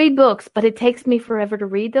I'll read books, but it takes me forever to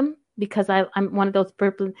read them because I'm one of those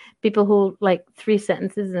people who like 3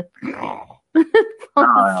 sentences and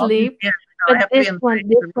fall asleep. Yeah, but this one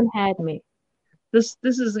had me. This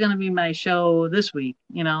is going to be my show this week,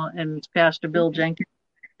 you know, and it's Pastor Bill Jenkins.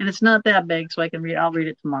 And it's not that big, so I'll read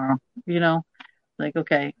it tomorrow, you know, like,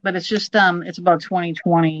 okay. But it's just, it's about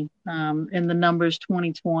 2020, and the numbers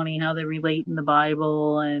 2020, how they relate in the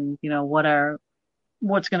Bible, and, you know,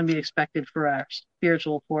 what's going to be expected for our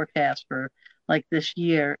spiritual forecast for like this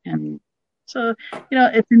year. And so, you know,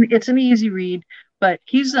 it's an easy read, but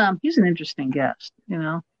he's an interesting guest, you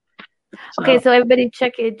know. So. Okay, so everybody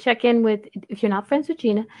check in with, if you're not friends with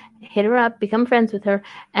Gina, hit her up, become friends with her,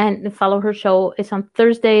 and follow her show. It's on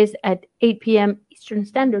Thursdays at 8 p.m. Eastern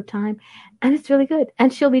Standard Time, and it's really good.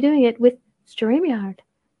 And she'll be doing it with StreamYard.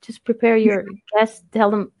 just prepare your guests.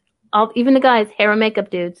 Tell them, even the guys, hair and makeup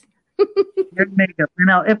dudes. Hair and makeup.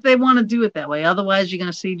 If they want to do it that way. Otherwise, you're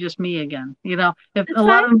going to see just me again. If That's a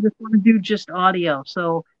lot fine. of them just want to do just audio,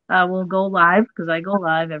 so we'll go live because I go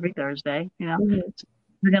live every Thursday. Mm-hmm. It's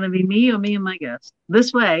going to be me or me and my guests.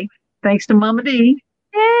 This way, thanks to Mama D.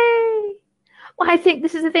 Yay! Well, I think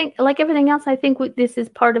this is the thing. Like everything else, I think this is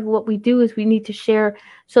part of what we do is we need to share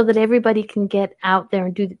so that everybody can get out there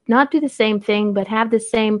and not do the same thing, but have the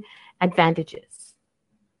same advantages.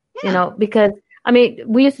 Yeah. Because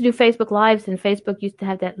we used to do Facebook Lives, and Facebook used to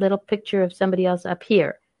have that little picture of somebody else up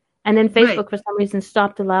here, and then Facebook for some reason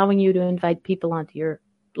stopped allowing you to invite people onto your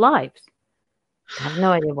lives. I have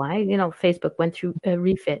no idea why. Facebook went through a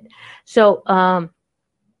refit. So,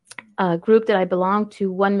 a group that I belong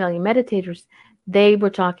to, 1 Million Meditators, they were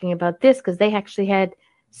talking about this because they actually had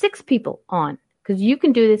 6 people on, because you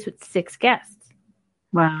can do this with 6 guests.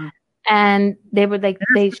 Wow. And they were like,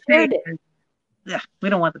 they shared it. Yeah, we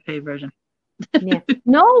don't want the paid version. Yeah.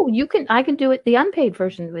 No, I can do it, the unpaid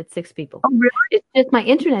version with 6 people. Oh, really? It's just my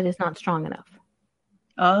internet is not strong enough.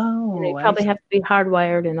 Oh. You probably have to be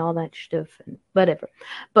hardwired and all that stuff and whatever.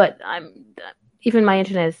 But even my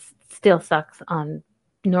internet still sucks on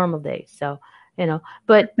normal days. So,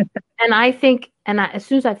 but, and I think, as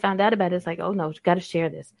soon as I found out about it, it's like, oh no, got to share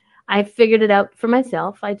this. I figured it out for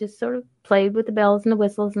myself. I just sort of played with the bells and the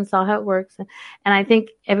whistles and saw how it works. And I think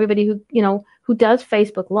everybody who does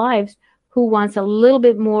Facebook Lives, who wants a little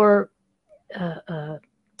bit more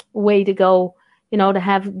way to go, to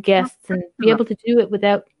have guests and be able to do it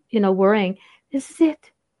without, worrying, this is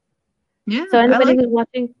it. Yeah. So anybody who's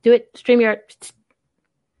watching, do it, StreamYard.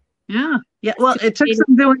 Yeah. Yeah. Well, it took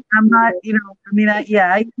some doing. I'm not,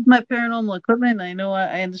 I use my paranormal equipment. I know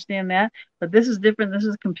I understand that, but this is different. This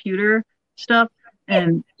is computer stuff.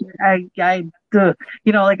 And like I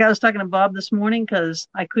was talking to Bob this morning because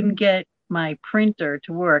I couldn't get my printer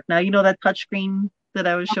to work. Now, that touchscreen that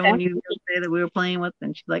I was showing you the other day that we were playing with,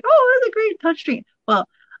 and she's like, oh, that's a great touchscreen. Well,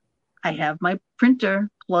 I have my printer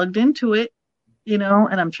plugged into it, and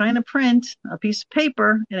I'm trying to print a piece of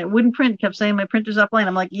paper and it wouldn't print. It kept saying my printer's offline.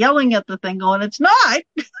 I'm like yelling at the thing going, it's not.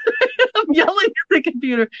 I'm yelling at the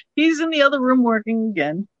computer. He's in the other room working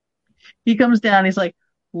again. He comes down. He's like,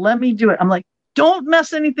 let me do it. I'm like, don't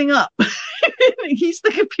mess anything up. He's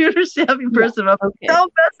the computer savvy person. Yeah, okay.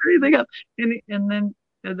 Don't mess anything up. And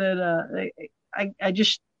then I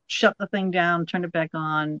just shut the thing down, turned it back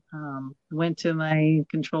on, went to my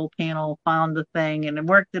control panel, found the thing, and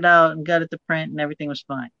worked it out and got it to print, and everything was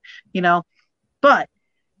fine. But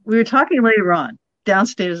we were talking later on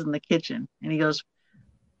downstairs in the kitchen, and he goes,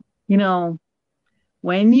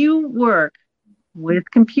 when you work with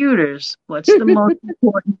computers, what's the most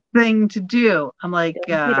important thing to do? I'm like,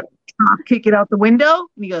 kick it out the window?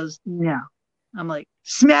 And he goes, no. I'm like,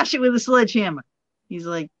 smash it with a sledgehammer. He's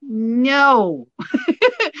like, no.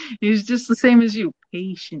 He's just the same as you.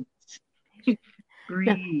 Patience.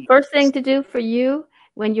 Breathe. First thing to do for you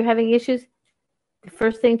when you're having issues, the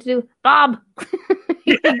first thing to do, Bob,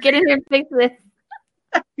 get in here and fix this.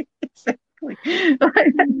 Exactly.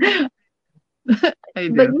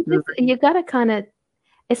 But you got to kind of,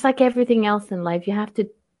 it's like everything else in life. You have to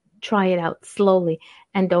try it out slowly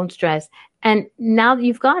and don't stress. And now that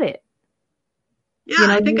you've got it. Yeah,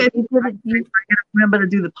 I think I gotta remember to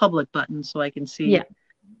do the public button so I can see. Yeah,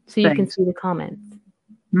 so you can see the comments.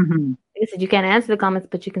 Mm-hmm. Like I said, you can't answer the comments,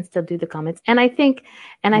 but you can still do the comments. And I think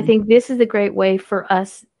this is a great way for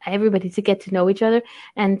us, everybody, to get to know each other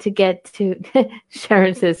and to get to.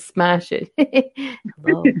 Sharon says, "Smash it."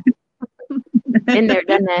 Hello. Been there,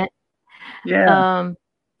 done that. Yeah.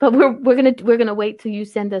 But we're gonna wait till you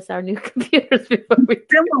send us our new computers before we.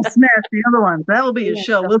 Then we'll smash the other ones. That will be a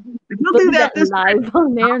show. We'll do that this live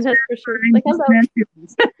on there. That's for sure. Like,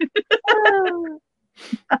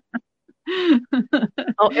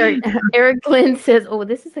 Eric Glenn says, "Oh,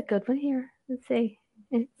 this is a good one here. Let's see.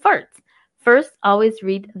 Farts. First, always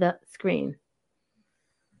read the screen."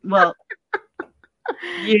 Well,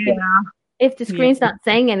 yeah. If the screen's not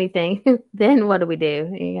saying anything, then what do we do?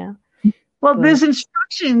 There you go. Well, there's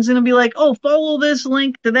instructions, and it'll be like, oh, follow this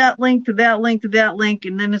link to that link to that link to that link,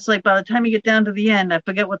 and then it's like by the time you get down to the end, I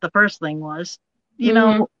forget what the first thing was. It's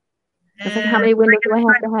like, how many windows do I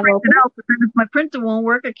have to have open? But then if my printer won't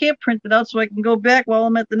work, I can't print it out, so I can go back while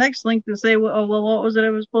I'm at the next link to say, well, what was it I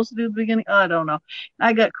was supposed to do at the beginning? I don't know.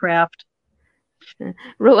 I got craft.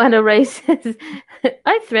 Rowena Ray says,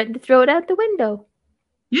 I threatened to throw it out the window.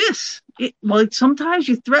 Yes. Sometimes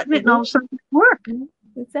you threaten it and all of a sudden it works.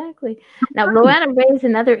 Exactly. Now, Rowena Ray is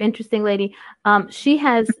another interesting lady. She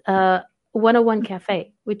has 101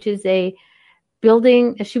 Cafe, which is a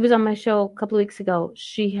building. She was on my show a couple of weeks ago.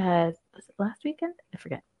 She had, was it last weekend? I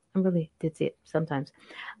forget. I really did see it sometimes.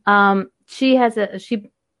 She has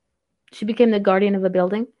she became the guardian of a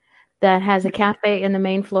building that has a cafe in the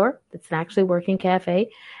main floor. It's an actually working cafe.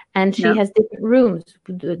 And she has different rooms.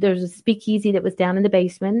 There's a speakeasy that was down in the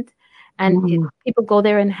basement. And people go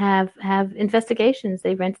there and have investigations.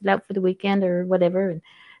 They rent it out for the weekend or whatever. And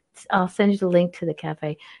I'll send you the link to the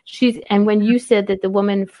cafe. And when you said that the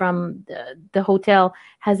woman from the hotel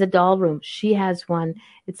has a doll room, she has one.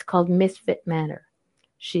 It's called Misfit Manor.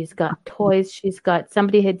 She's got toys. She's got,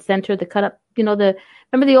 somebody had sent her the cut up, remember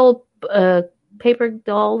the old paper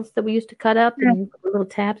dolls that we used to cut up and little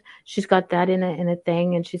tabs? She's got that in a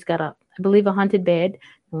thing, and she's got I believe a haunted bed.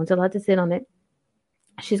 No one's allowed to sit on it.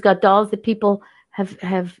 She's got dolls that people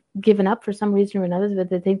have given up for some reason or another,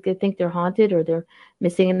 but they think they're haunted or they're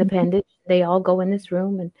missing an appendage. They all go in this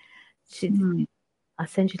room, and I'll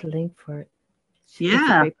send you the link for it.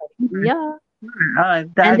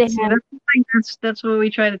 That's where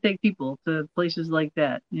we try to take people, to places like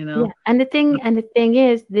that, Yeah. And the thing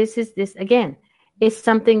is, this again is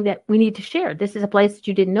something that we need to share. This is a place that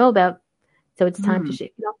you didn't know about, so it's time to share.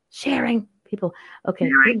 Sharing people. Okay.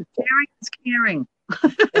 Sharing is caring.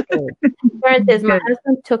 Karen says, my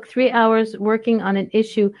husband took 3 hours working on an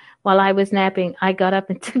issue while I was napping. I got up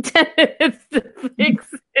and took 10 minutes to fix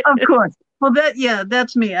it. Of course. Well,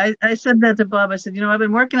 that's me. I said that to Bob. I said, I've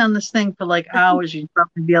been working on this thing for like hours. You'd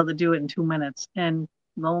probably be able to do it in 2 minutes. And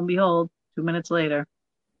lo and behold, 2 minutes later.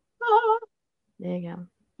 Oh. There you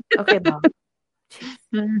go. Okay, Bob.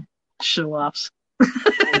 Show offs.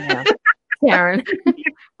 Karen.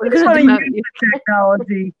 I just want to use the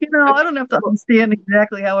technology. I don't have to understand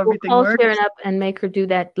exactly how everything works. Karen up and make her do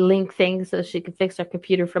that link thing so she could fix her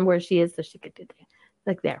computer from where she is, so she could do that.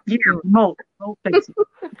 Like there. Yeah, remote fixing.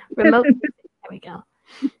 Remote fixing. There we go.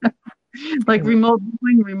 Like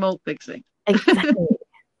remote fixing. Exactly.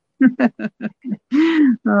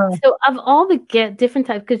 So of all the different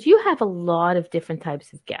types, because you have a lot of different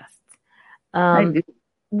types of guests. I do.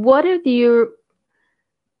 What are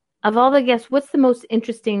of all the guests, what's the most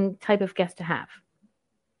interesting type of guest to have?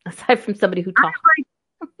 Aside from somebody who talks.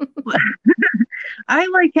 I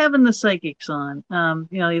like having the psychics on,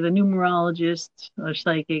 either numerologists or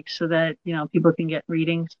psychics, so that, people can get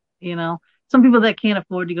readings. Some people that can't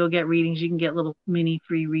afford to go get readings, you can get little mini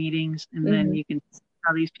free readings, and then you can see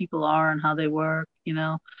how these people are and how they work,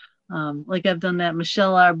 like I've done that.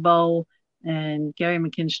 Michelle Arbeau and Gary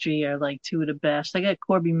McKinstry are like two of the best. I got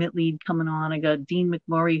Corby Mitleed coming on. I got Dean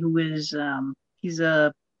McMurray, who is, he's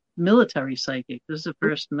a military psychic. This is the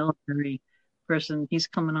first military person. He's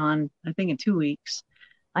coming on, I think, in 2 weeks.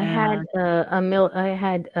 I had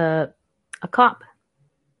a cop.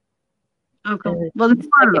 Oh, cool. Well, there's a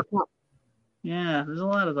lot of them. Yeah, there's a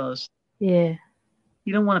lot of those. Yeah.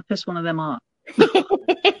 You don't want to piss one of them off.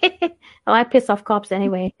 Oh, I piss off cops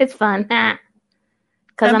anyway. It's fun.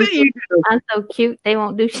 Because I'm so cute, they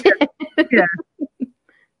won't do shit. Yeah.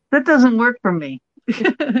 That doesn't work for me.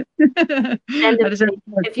 If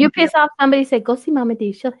you piss off somebody, say, go see Mama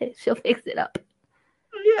D. She'll fix it up.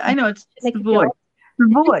 Yeah, I know. It's the voice. The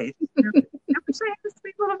voice. Never say I have a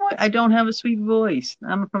sweet little voice. I don't have a sweet voice.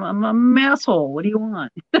 I'm a asshole. What do you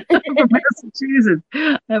want? I'm from Massachusetts.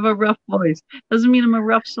 I have a rough voice. Doesn't mean I'm a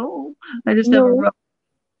rough soul. I just have a rough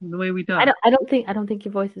the way we talk. I don't think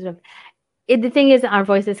your voice is rough. The thing is, our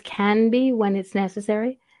voices can be when it's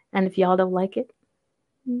necessary, and if y'all don't like it,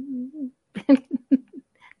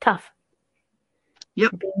 tough.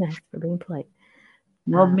 Yep. We're being nice. We're being polite.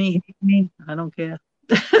 Love me, hate me. I don't care.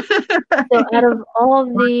 So out of all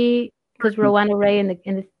because Rowanna Ray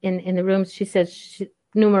in the rooms, she says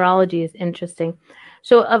numerology is interesting.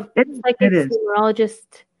 So of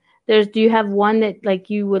numerologist, do you have one that like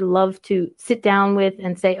you would love to sit down with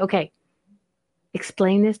and say, okay,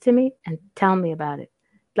 explain this to me and tell me about it?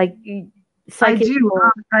 Like I do.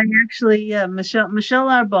 I actually, Michelle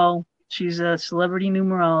Arbeau. She's a celebrity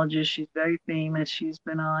numerologist. She's very famous. She's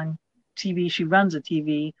been on TV. She runs a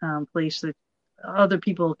TV place that other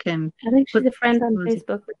people can. I think she's a friend on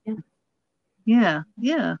Facebook. Yeah.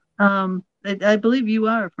 I believe you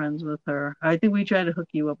are friends with her. I think we tried to hook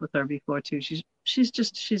you up with her before too.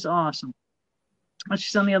 She's awesome.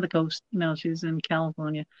 She's on the other coast. She's in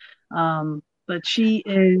California. But she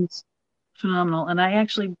is phenomenal. And I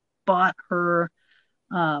actually bought her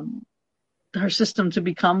system to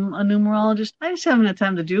become a numerologist. I just haven't had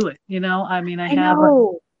time to do it.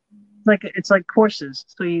 It's like courses.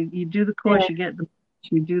 So you do the course,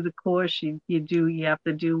 you do the course, you have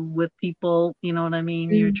to do with people, you know what I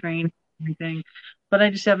mean? You're trained, everything. But I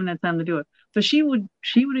just haven't had time to do it. But she would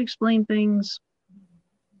explain things.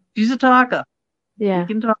 She's a talker. We Yeah.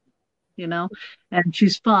 can talk, and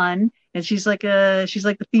she's fun, and she's like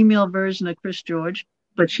the female version of Chris George,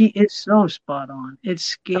 but she is so spot on. It's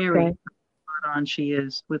scary Okay. how spot on she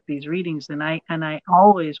is with these readings, and I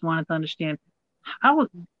always wanted to understand how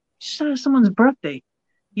someone's birthday.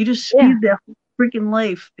 You just Yeah. speed their freaking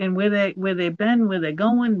life and where they've been, where they're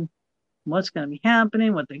going, what's going to be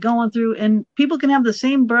happening, what they're going through, and people can have the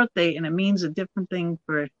same birthday and it means a different thing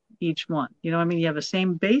for each one. You know what I mean? You have the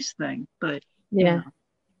same base thing, but Yeah.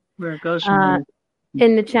 where it goes from Uh, there.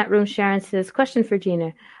 in the chat room, Sharon says, question for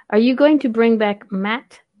Gina. Are you going to bring back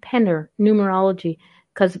Matt Penner, numerology?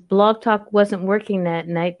 Because Blog Talk wasn't working that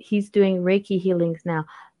night. He's doing Reiki healings now.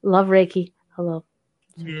 Love Reiki. Hello.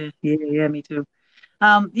 Yeah, me too.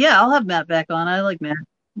 Yeah, I'll have Matt back on. I like Matt.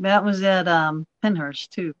 Matt was at Penhurst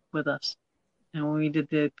too with us, and when we did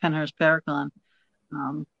the Penhurst Paracon,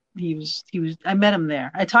 um, he was. I met him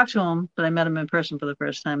there. I talked to him, but I met him in person for the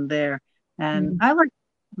first time there, and Mhm. I like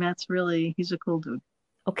he's a cool dude.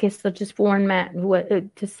 Okay, so just warn Matt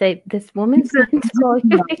what to say this woman's He's going to call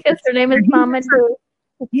you because her name is Mama Too.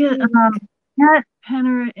 yeah, Matt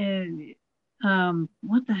Penner and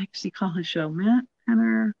what the heck does he call his show? Matt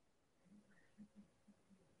Penner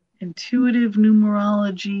Intuitive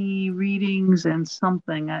Numerology Readings and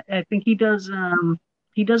something. I think he does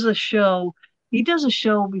a show. He does a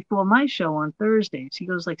show before my show on Thursdays. He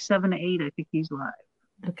goes like 7 to 8. I think he's live.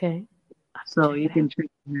 Okay. So Check you it out. can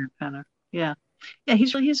treat Matt Penner. Yeah. Yeah,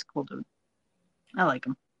 he's a cool dude. I like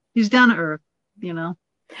him. He's down to earth, you know.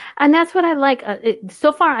 And that's what I like.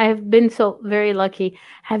 So far, I've been so very lucky.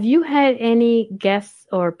 Have you had any guests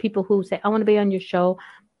or people who say, I want to be on your show?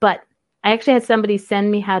 But I actually had somebody send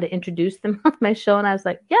me how to introduce them on my show. And I was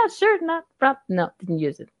like, yeah, sure. Not problem. No, didn't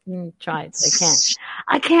use it. Try it. I can't.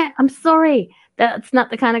 I can't. I'm sorry. That's not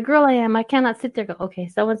the kind of girl I am. I cannot sit there and go, okay,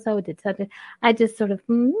 so-and-so did something. I just sort of,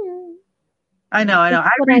 I know. this I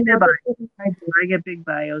is what I read their know. bios. I do. I get big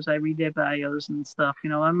bios. I read their bios and stuff.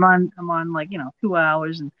 I'm on like, 2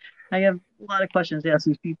 hours, and I have a lot of questions to ask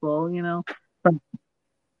these people. But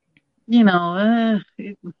you know,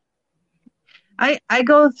 I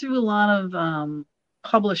go through a lot of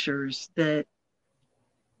publishers that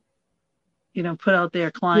put out their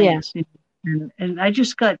Yeah. clients, and I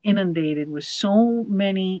just got inundated with so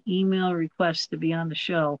many email requests to be on the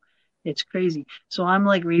show. It's crazy. So I'm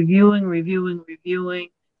like reviewing,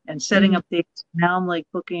 and setting Mhm. up dates. Now I'm like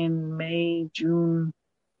booking May, June,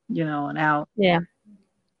 and out. Yeah.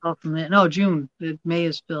 Oh, from there. No, June. May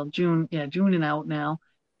is filled. June, yeah, June and out now.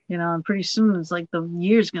 And pretty soon it's like the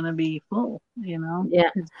year's gonna be full. Yeah.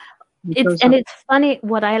 It goes up. It's funny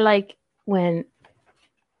what I like when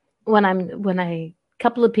I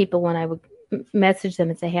couple of people when I would message them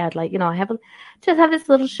and say, hey, I'd like, I just have this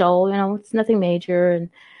little show, it's nothing major,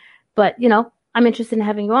 but I'm interested in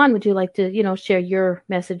having you on. Would you like to, share your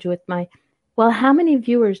message with well, how many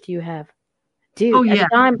viewers do you have? Oh Dude, yeah,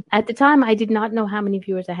 at the time, I did not know how many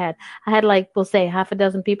viewers I had. I had like, we'll say half a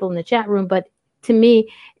dozen people in the chat room, but to me,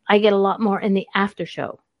 I get a lot more in the after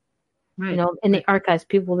show, right. in the archives,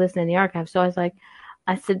 people listen in the archives. So I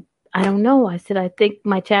said, I don't know. I said, I think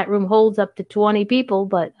my chat room holds up to 20 people,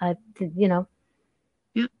 but Yeah.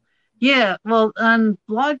 Yeah, well, on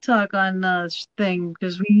Blog Talk on thing,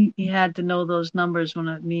 because we had to know those numbers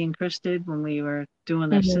when me and Chris did when we were doing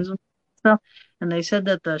that mhm. sizzle stuff, and they said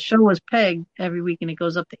that the show was pegged every week and it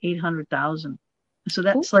goes up to 800,000. So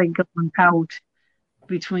Cool. that's like going out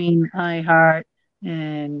between iHeart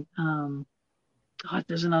and God,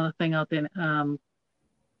 there's another thing out there,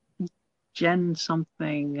 Gen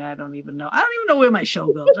something. I don't even know. I don't even know where my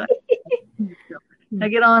show goes. I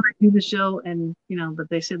get on, I do the show, and but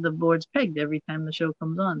they said the board's pegged every time the show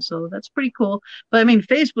comes on, so that's pretty cool. But I mean,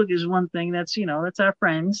 Facebook is one thing that's our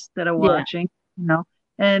friends that are Yeah. watching,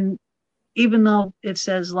 and even though it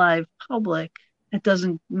says live public, it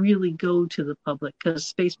doesn't really go to the public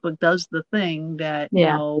because Facebook does the thing that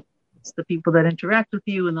Yeah. it's the people that interact with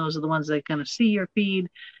you, and those are the ones that kind of see your feed,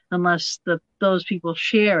 unless those people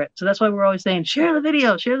share it. So that's why we're always saying share the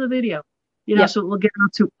video, share the video. Yep. So it will get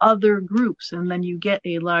out to other groups, and then you get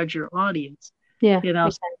a larger audience. Yeah.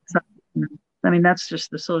 So, I mean, that's just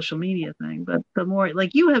the social media thing. But the more,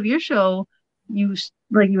 like you have your show,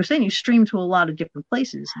 like you were saying, you stream to a lot of different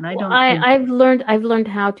places, and I Well, don't. I've learned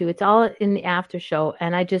how to. It's all in the after show,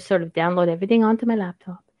 and I just sort of download everything onto my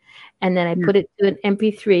laptop, and then I put it to an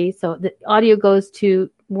MP3, so the audio goes to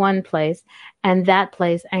one place, and that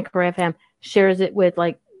place, Anchor FM, shares it with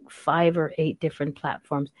like 5 or 8 different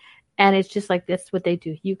platforms, and it's just like that's what they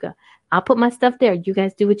do. I'll put my stuff there. You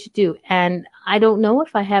guys do what you do, and I don't know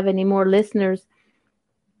if I have any more listeners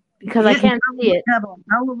because I can't see it. Have a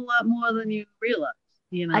hell of a lot more than you realize.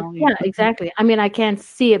 Yeah, exactly. I mean, I can't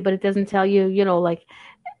see it, but it doesn't tell you, like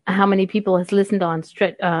how many people has listened on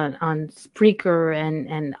Spreaker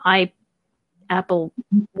and Apple,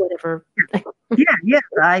 whatever. Yeah,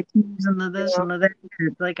 the iTunes and the this and the that.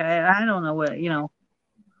 Like I don't know what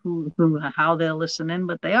who how they're listening,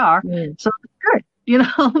 but they are. Mm. So it's good.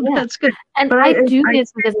 That's good. And But I do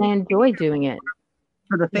this because I enjoy doing it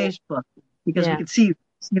for the Facebook because we Yeah. can see,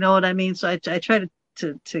 you know what I mean. So I try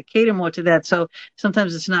to cater more to that. So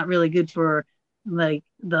sometimes it's not really good for like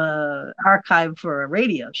the archive for a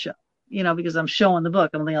radio show, because I'm showing the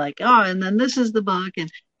book. I'm like, oh, and then this is the book, and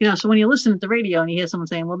so when you listen to the radio and you hear someone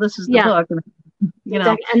saying, well, this is the book, and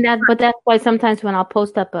Exactly. But that's why sometimes when I'll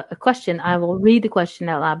post up a question, I will read the question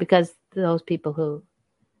out loud because those people who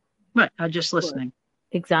are just listening.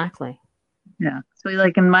 Exactly. Yeah. So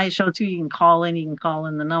like in my show too, you can call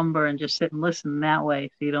in the number and just sit and listen that way.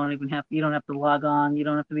 So you don't have to log on. You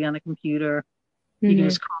don't have to be on the computer. Mm-hmm. You can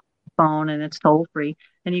just call the phone and it's toll free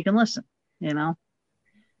and you can listen,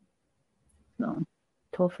 So.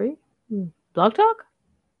 Toll free? Blog Talk?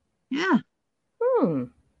 Yeah.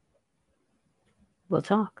 We'll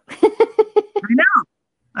talk.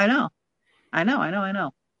 I know.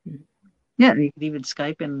 Yeah, you could even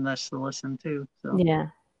Skype in us to listen too. So yeah.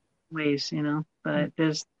 Ways, but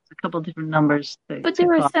there's a couple different numbers. But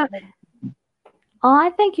there are some. Oh,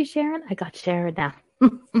 I thank you, Sharon. I got Sharon now.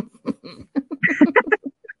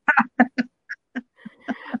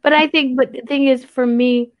 But the thing is, for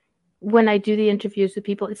me, when I do the interviews with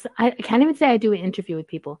people, I can't even say I do an interview with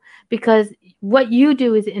people because what you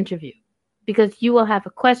do is an interview. Because you will have a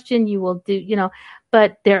question, you will do,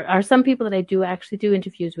 but there are some people that I do actually do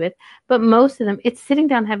interviews with, but most of them, it's sitting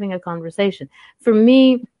down having a conversation. For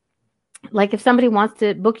me, like if somebody wants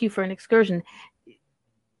to book you for an excursion,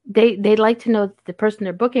 they'd like to know that the person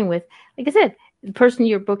they're booking with, like I said, the person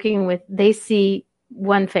you're booking with, they see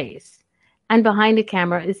one face. And behind the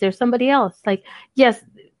camera, is there somebody else? Like, yes,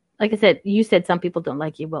 like I said, you said some people don't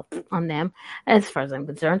like you. Well, on them, as far as I'm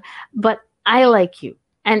concerned. But I like you.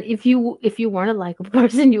 And if you weren't a likable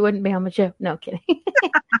person, you wouldn't be on my show. No kidding.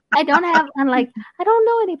 I don't know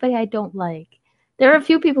anybody I don't like. There are a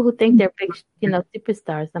few people who think they're big,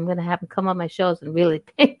 superstars. I'm going to have them come on my shows and really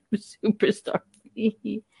think they're superstars.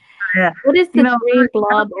 Yeah. What is the green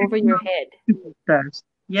blob over your head? Superstars.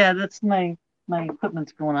 Yeah, that's my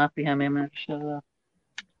equipment's going off behind me. I'm going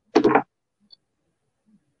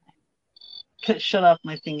to shut off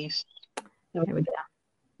my thingies. There we go.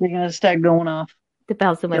 They're going to start going off. The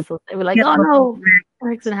bells and whistles. They were like, oh no,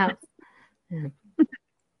 Eric's in the house. Yeah.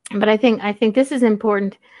 But I think this is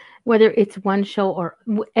important, whether it's one show or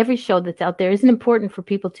every show that's out there, isn't important for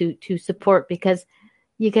people to support because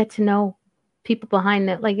you get to know people behind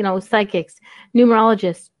it, like, psychics,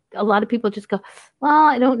 numerologists. A lot of people just go, well,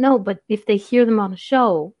 I don't know. But if they hear them on a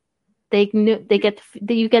show, people get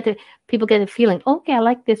the feeling, okay, I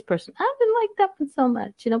like this person. I didn't like that one so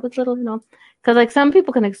much, with little, because like some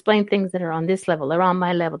people can explain things that are on this level, they're on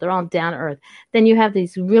my level, they're on down to earth. Then you have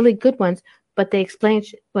these really good ones, but they explain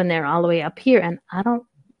when they're all the way up here, and I don't.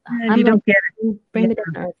 You don't get it. Bring me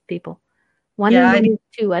down to earth, people. One and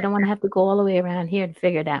two. I don't want to have to go all the way around here to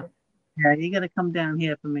figure it out. Yeah, you got to come down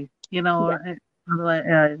here for me. Otherwise,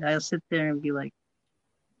 I'll sit there and be like.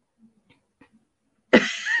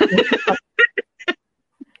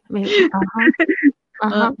 Yeah.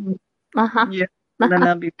 And then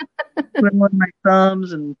I'll be putting with my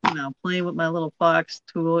thumbs and playing with my little fox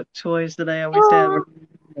toys that I always have. Or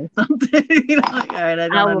something. All right,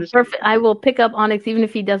 I will pick up Onyx even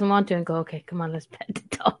if he doesn't want to and go, okay, come on, let's pet the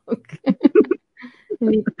dog.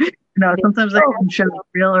 Sometimes I can show up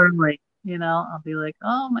real early. I'll be like,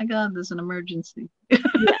 oh my God, there's an emergency. Yeah.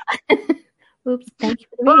 Oops, thank you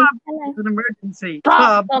for the Bob, it's an emergency.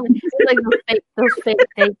 Bob. It's like those fake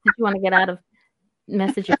dates that you want to get out of.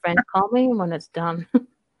 Message your friend, call me when it's done.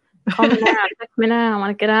 Call me now, text me now. I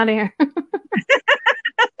want to get out of here.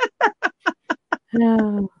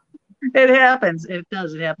 No. It happens. It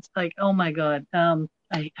does. It happens. Like, oh my God. I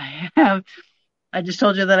just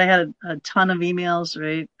told you that I had a ton of emails,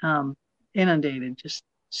 right? Inundated, just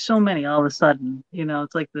so many all of a sudden.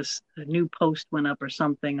 It's like a new post went up or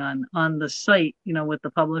something on the site, with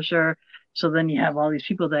the publisher. So then you have all these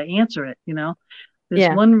people that answer it, There's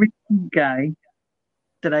one guy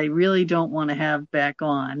that I really don't want to have back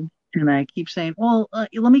on. And I keep saying, well,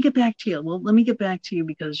 let me get back to you. Well, let me get back to you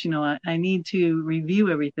because, I need to review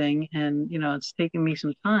everything. And, it's taken me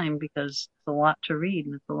some time because it's a lot to read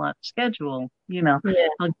and it's a lot to schedule, Yeah.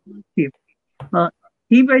 I'll get to you. Well,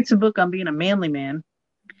 he writes a book on being a manly man.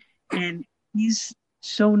 And he's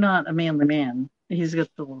so not a manly man. he's got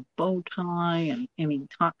the little bow tie, and he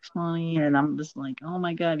talks funny, and I'm just like, oh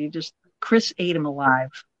my God, Chris ate him alive.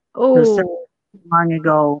 Oh, Long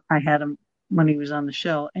ago, I had him when he was on the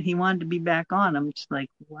show, and he wanted to be back on. I'm just like,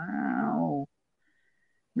 wow,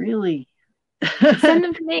 really? send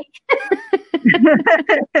them to me.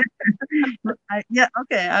 Yeah,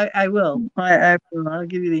 okay, I will. I will. I'll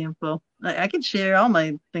give you the info. I can share all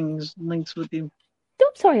my links with you.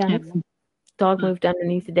 Oh, sorry, Onyx. Dog moved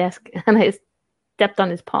underneath the desk, and I stepped on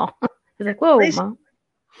his paw. He's like, "Whoa, Mom."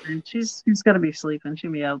 And she's got to be sleeping.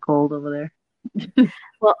 She'll be out cold over there.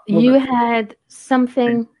 Well, you had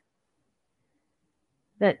something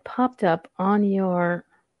that popped up on your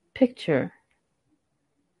picture.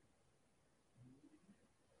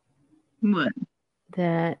 What?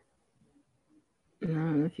 That, I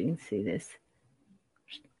don't know if you can see this.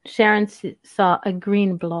 Sharon saw a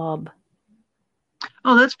green blob.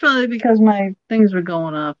 Oh, that's probably because my things were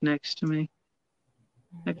going off next to me.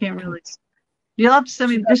 I can't really. You'll have to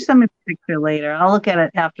send me a picture later. I'll look at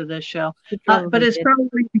it after this show. But it's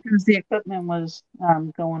probably because the equipment was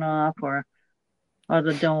going off, or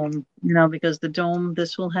the dome. Because the dome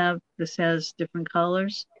this has different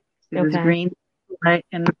colors. See, there's green, right,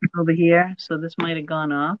 and over here. So this might have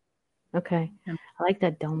gone off. Okay, I like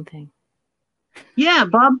that dome thing. Yeah,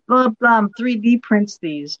 Bob 3D prints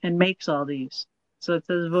these and makes all these. So it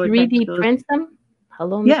says Vortex 3D prints them?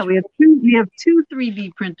 Hello, yeah, we have two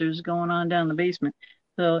 3D printers going on down the basement.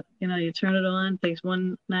 So, you turn it on, takes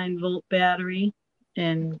one 9-volt battery,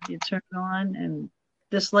 and you turn it on, and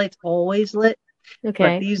this light's always lit.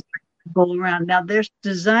 Okay. But these go around. Now, they're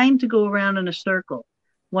designed to go around in a circle.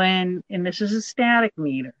 And this is a static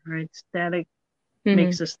meter, right? Static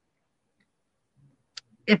makes this.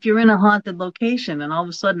 If you're in a haunted location and all of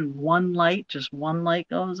a sudden just one light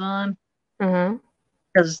goes on,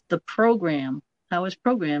 because the program, how it's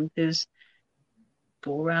programmed, is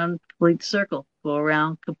go around, complete the circle, go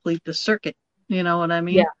around, complete the circuit. You know what I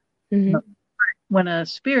mean? Yeah. Mm-hmm. When a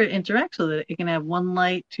spirit interacts with it, it can have one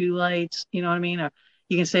light, two lights, you know what I mean? Or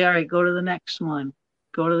you can say, all right, go to the next one,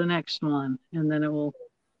 and then it will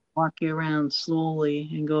walk you around slowly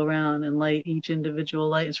and go around and light each individual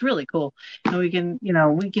light. It's really cool. And we can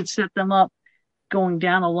set them up going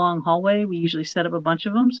down a long hallway. We usually set up a bunch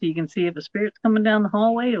of them so you can see if a spirit's coming down the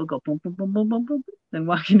hallway, it'll go boom, boom, boom, boom, boom, boom, then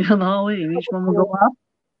walking down the hallway, and each one will go up.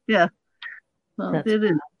 Yeah. So it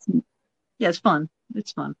is. Yeah, it's fun.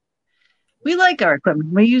 It's fun. We like our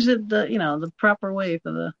equipment. We use it the proper way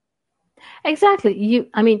for the. Exactly. You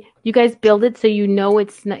guys build it so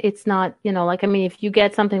it's not, if you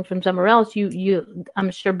get something from somewhere else,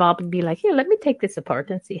 I'm sure Bob would be like, here, let me take this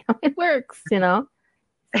apart and see how it works,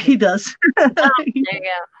 He does. Oh, there you go.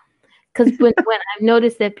 Because when I've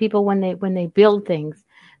noticed that people, when they build things,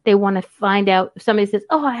 they want to find out. If somebody says,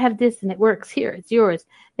 "Oh, I have this and it works. Here, it's yours."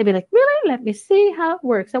 They'd be like, "Really? Let me see how it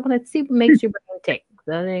works. I want to see what makes your brain tick."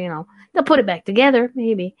 So they'll put it back together,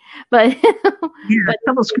 maybe. But a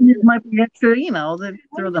couple screws might be extra. They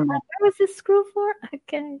throw them. What was this screw for?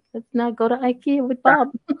 Okay, let's not go to IKEA with Bob.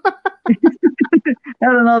 I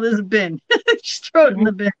don't know. There's a bin. Just throw it in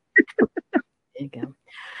the bin. There you go.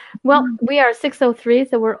 Well, we are 6:03,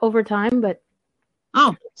 so we're over time, but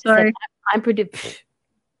sorry. I'm pretty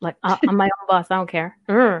I'm my own boss. I don't care.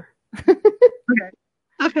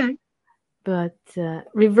 Okay. But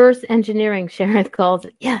reverse engineering, Sharon calls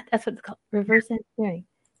it. Yeah, that's what it's called. Reverse engineering.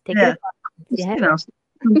 Take it apart.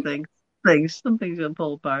 Some things will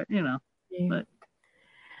pull apart, But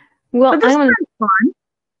well, this is fun.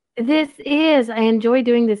 This is. I enjoy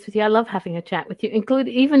doing this with you. I love having a chat with you,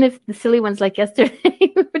 even if the silly ones like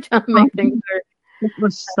yesterday, which I'll make things work. It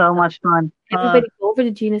was so much fun. Everybody go over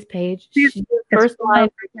to Gina's page. She did the first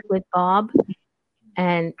live with Bob,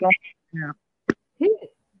 and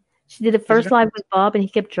she did the first live with Bob, and he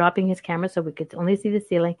kept dropping his camera so we could only see the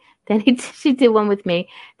ceiling. Then she did one with me.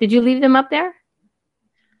 Did you leave them up there?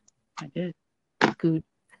 I did. Good,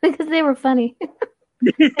 because they were funny.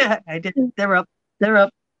 Yeah, I did. They're up.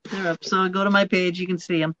 So go to my page. You can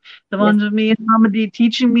see them. The ones with me and Mama D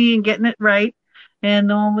teaching me and getting it right, and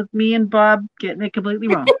the one with me and Bob getting it completely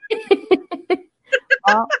wrong. It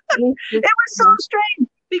was so strange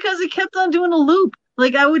because it kept on doing a loop.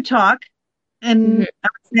 Like I would talk, and I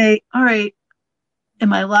would say, "All right,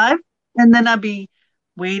 am I live?" And then I'd be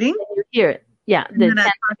waiting. And you hear it. Yeah, the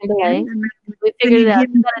 10-second delay. We figured it out.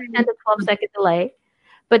 It's about a 10 to 12-second delay.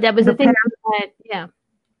 But that was the thing.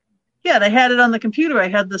 Yeah, they had it on the computer. I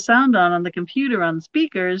had the sound on the computer, on the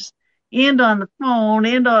speakers, and on the phone,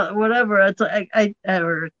 and on whatever. It's like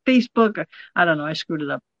or Facebook. I don't know. I screwed it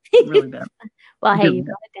up really bad. Well, hey, you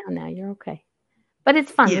got it down now. You're okay. But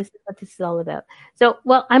it's fun. Yeah. This is what this is all about. So,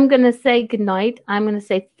 well, I'm going to say goodnight. I'm going to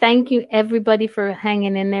say thank you, everybody, for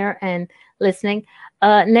hanging in there and listening.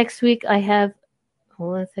 Next week, I have,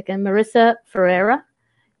 hold on a second, Marissa Ferreira.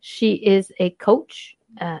 She is a coach,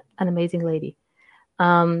 an amazing lady.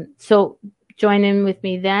 So join in with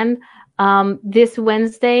me then. This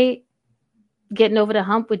Wednesday, getting over the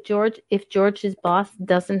hump with George. If George's boss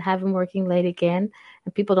doesn't have him working late again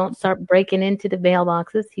and people don't start breaking into the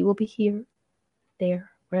mailboxes, he will be here, there,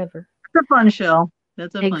 wherever. It's a fun show.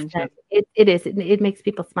 That's a fun show. It is. It makes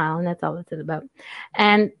people smile, and that's all it's about.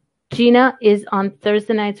 And Gina is on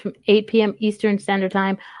Thursday nights from 8 p.m. Eastern Standard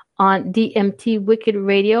Time on DMT Wicked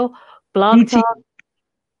Radio. Blog Talk.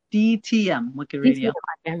 DTM Wicked Radio.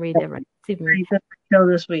 I can't read that right. Show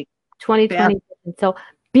this week. 2020. So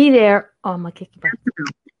be there. Oh, I'm going to kick you back.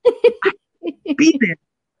 Be there.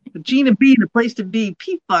 Gina B, the place to be.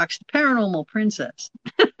 Pete Fox, the paranormal princess.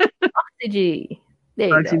 Oxygen.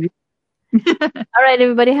 There you go. All right,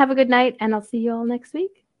 everybody. Have a good night, and I'll see you all next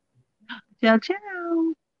week. Ciao,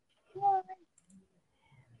 ciao.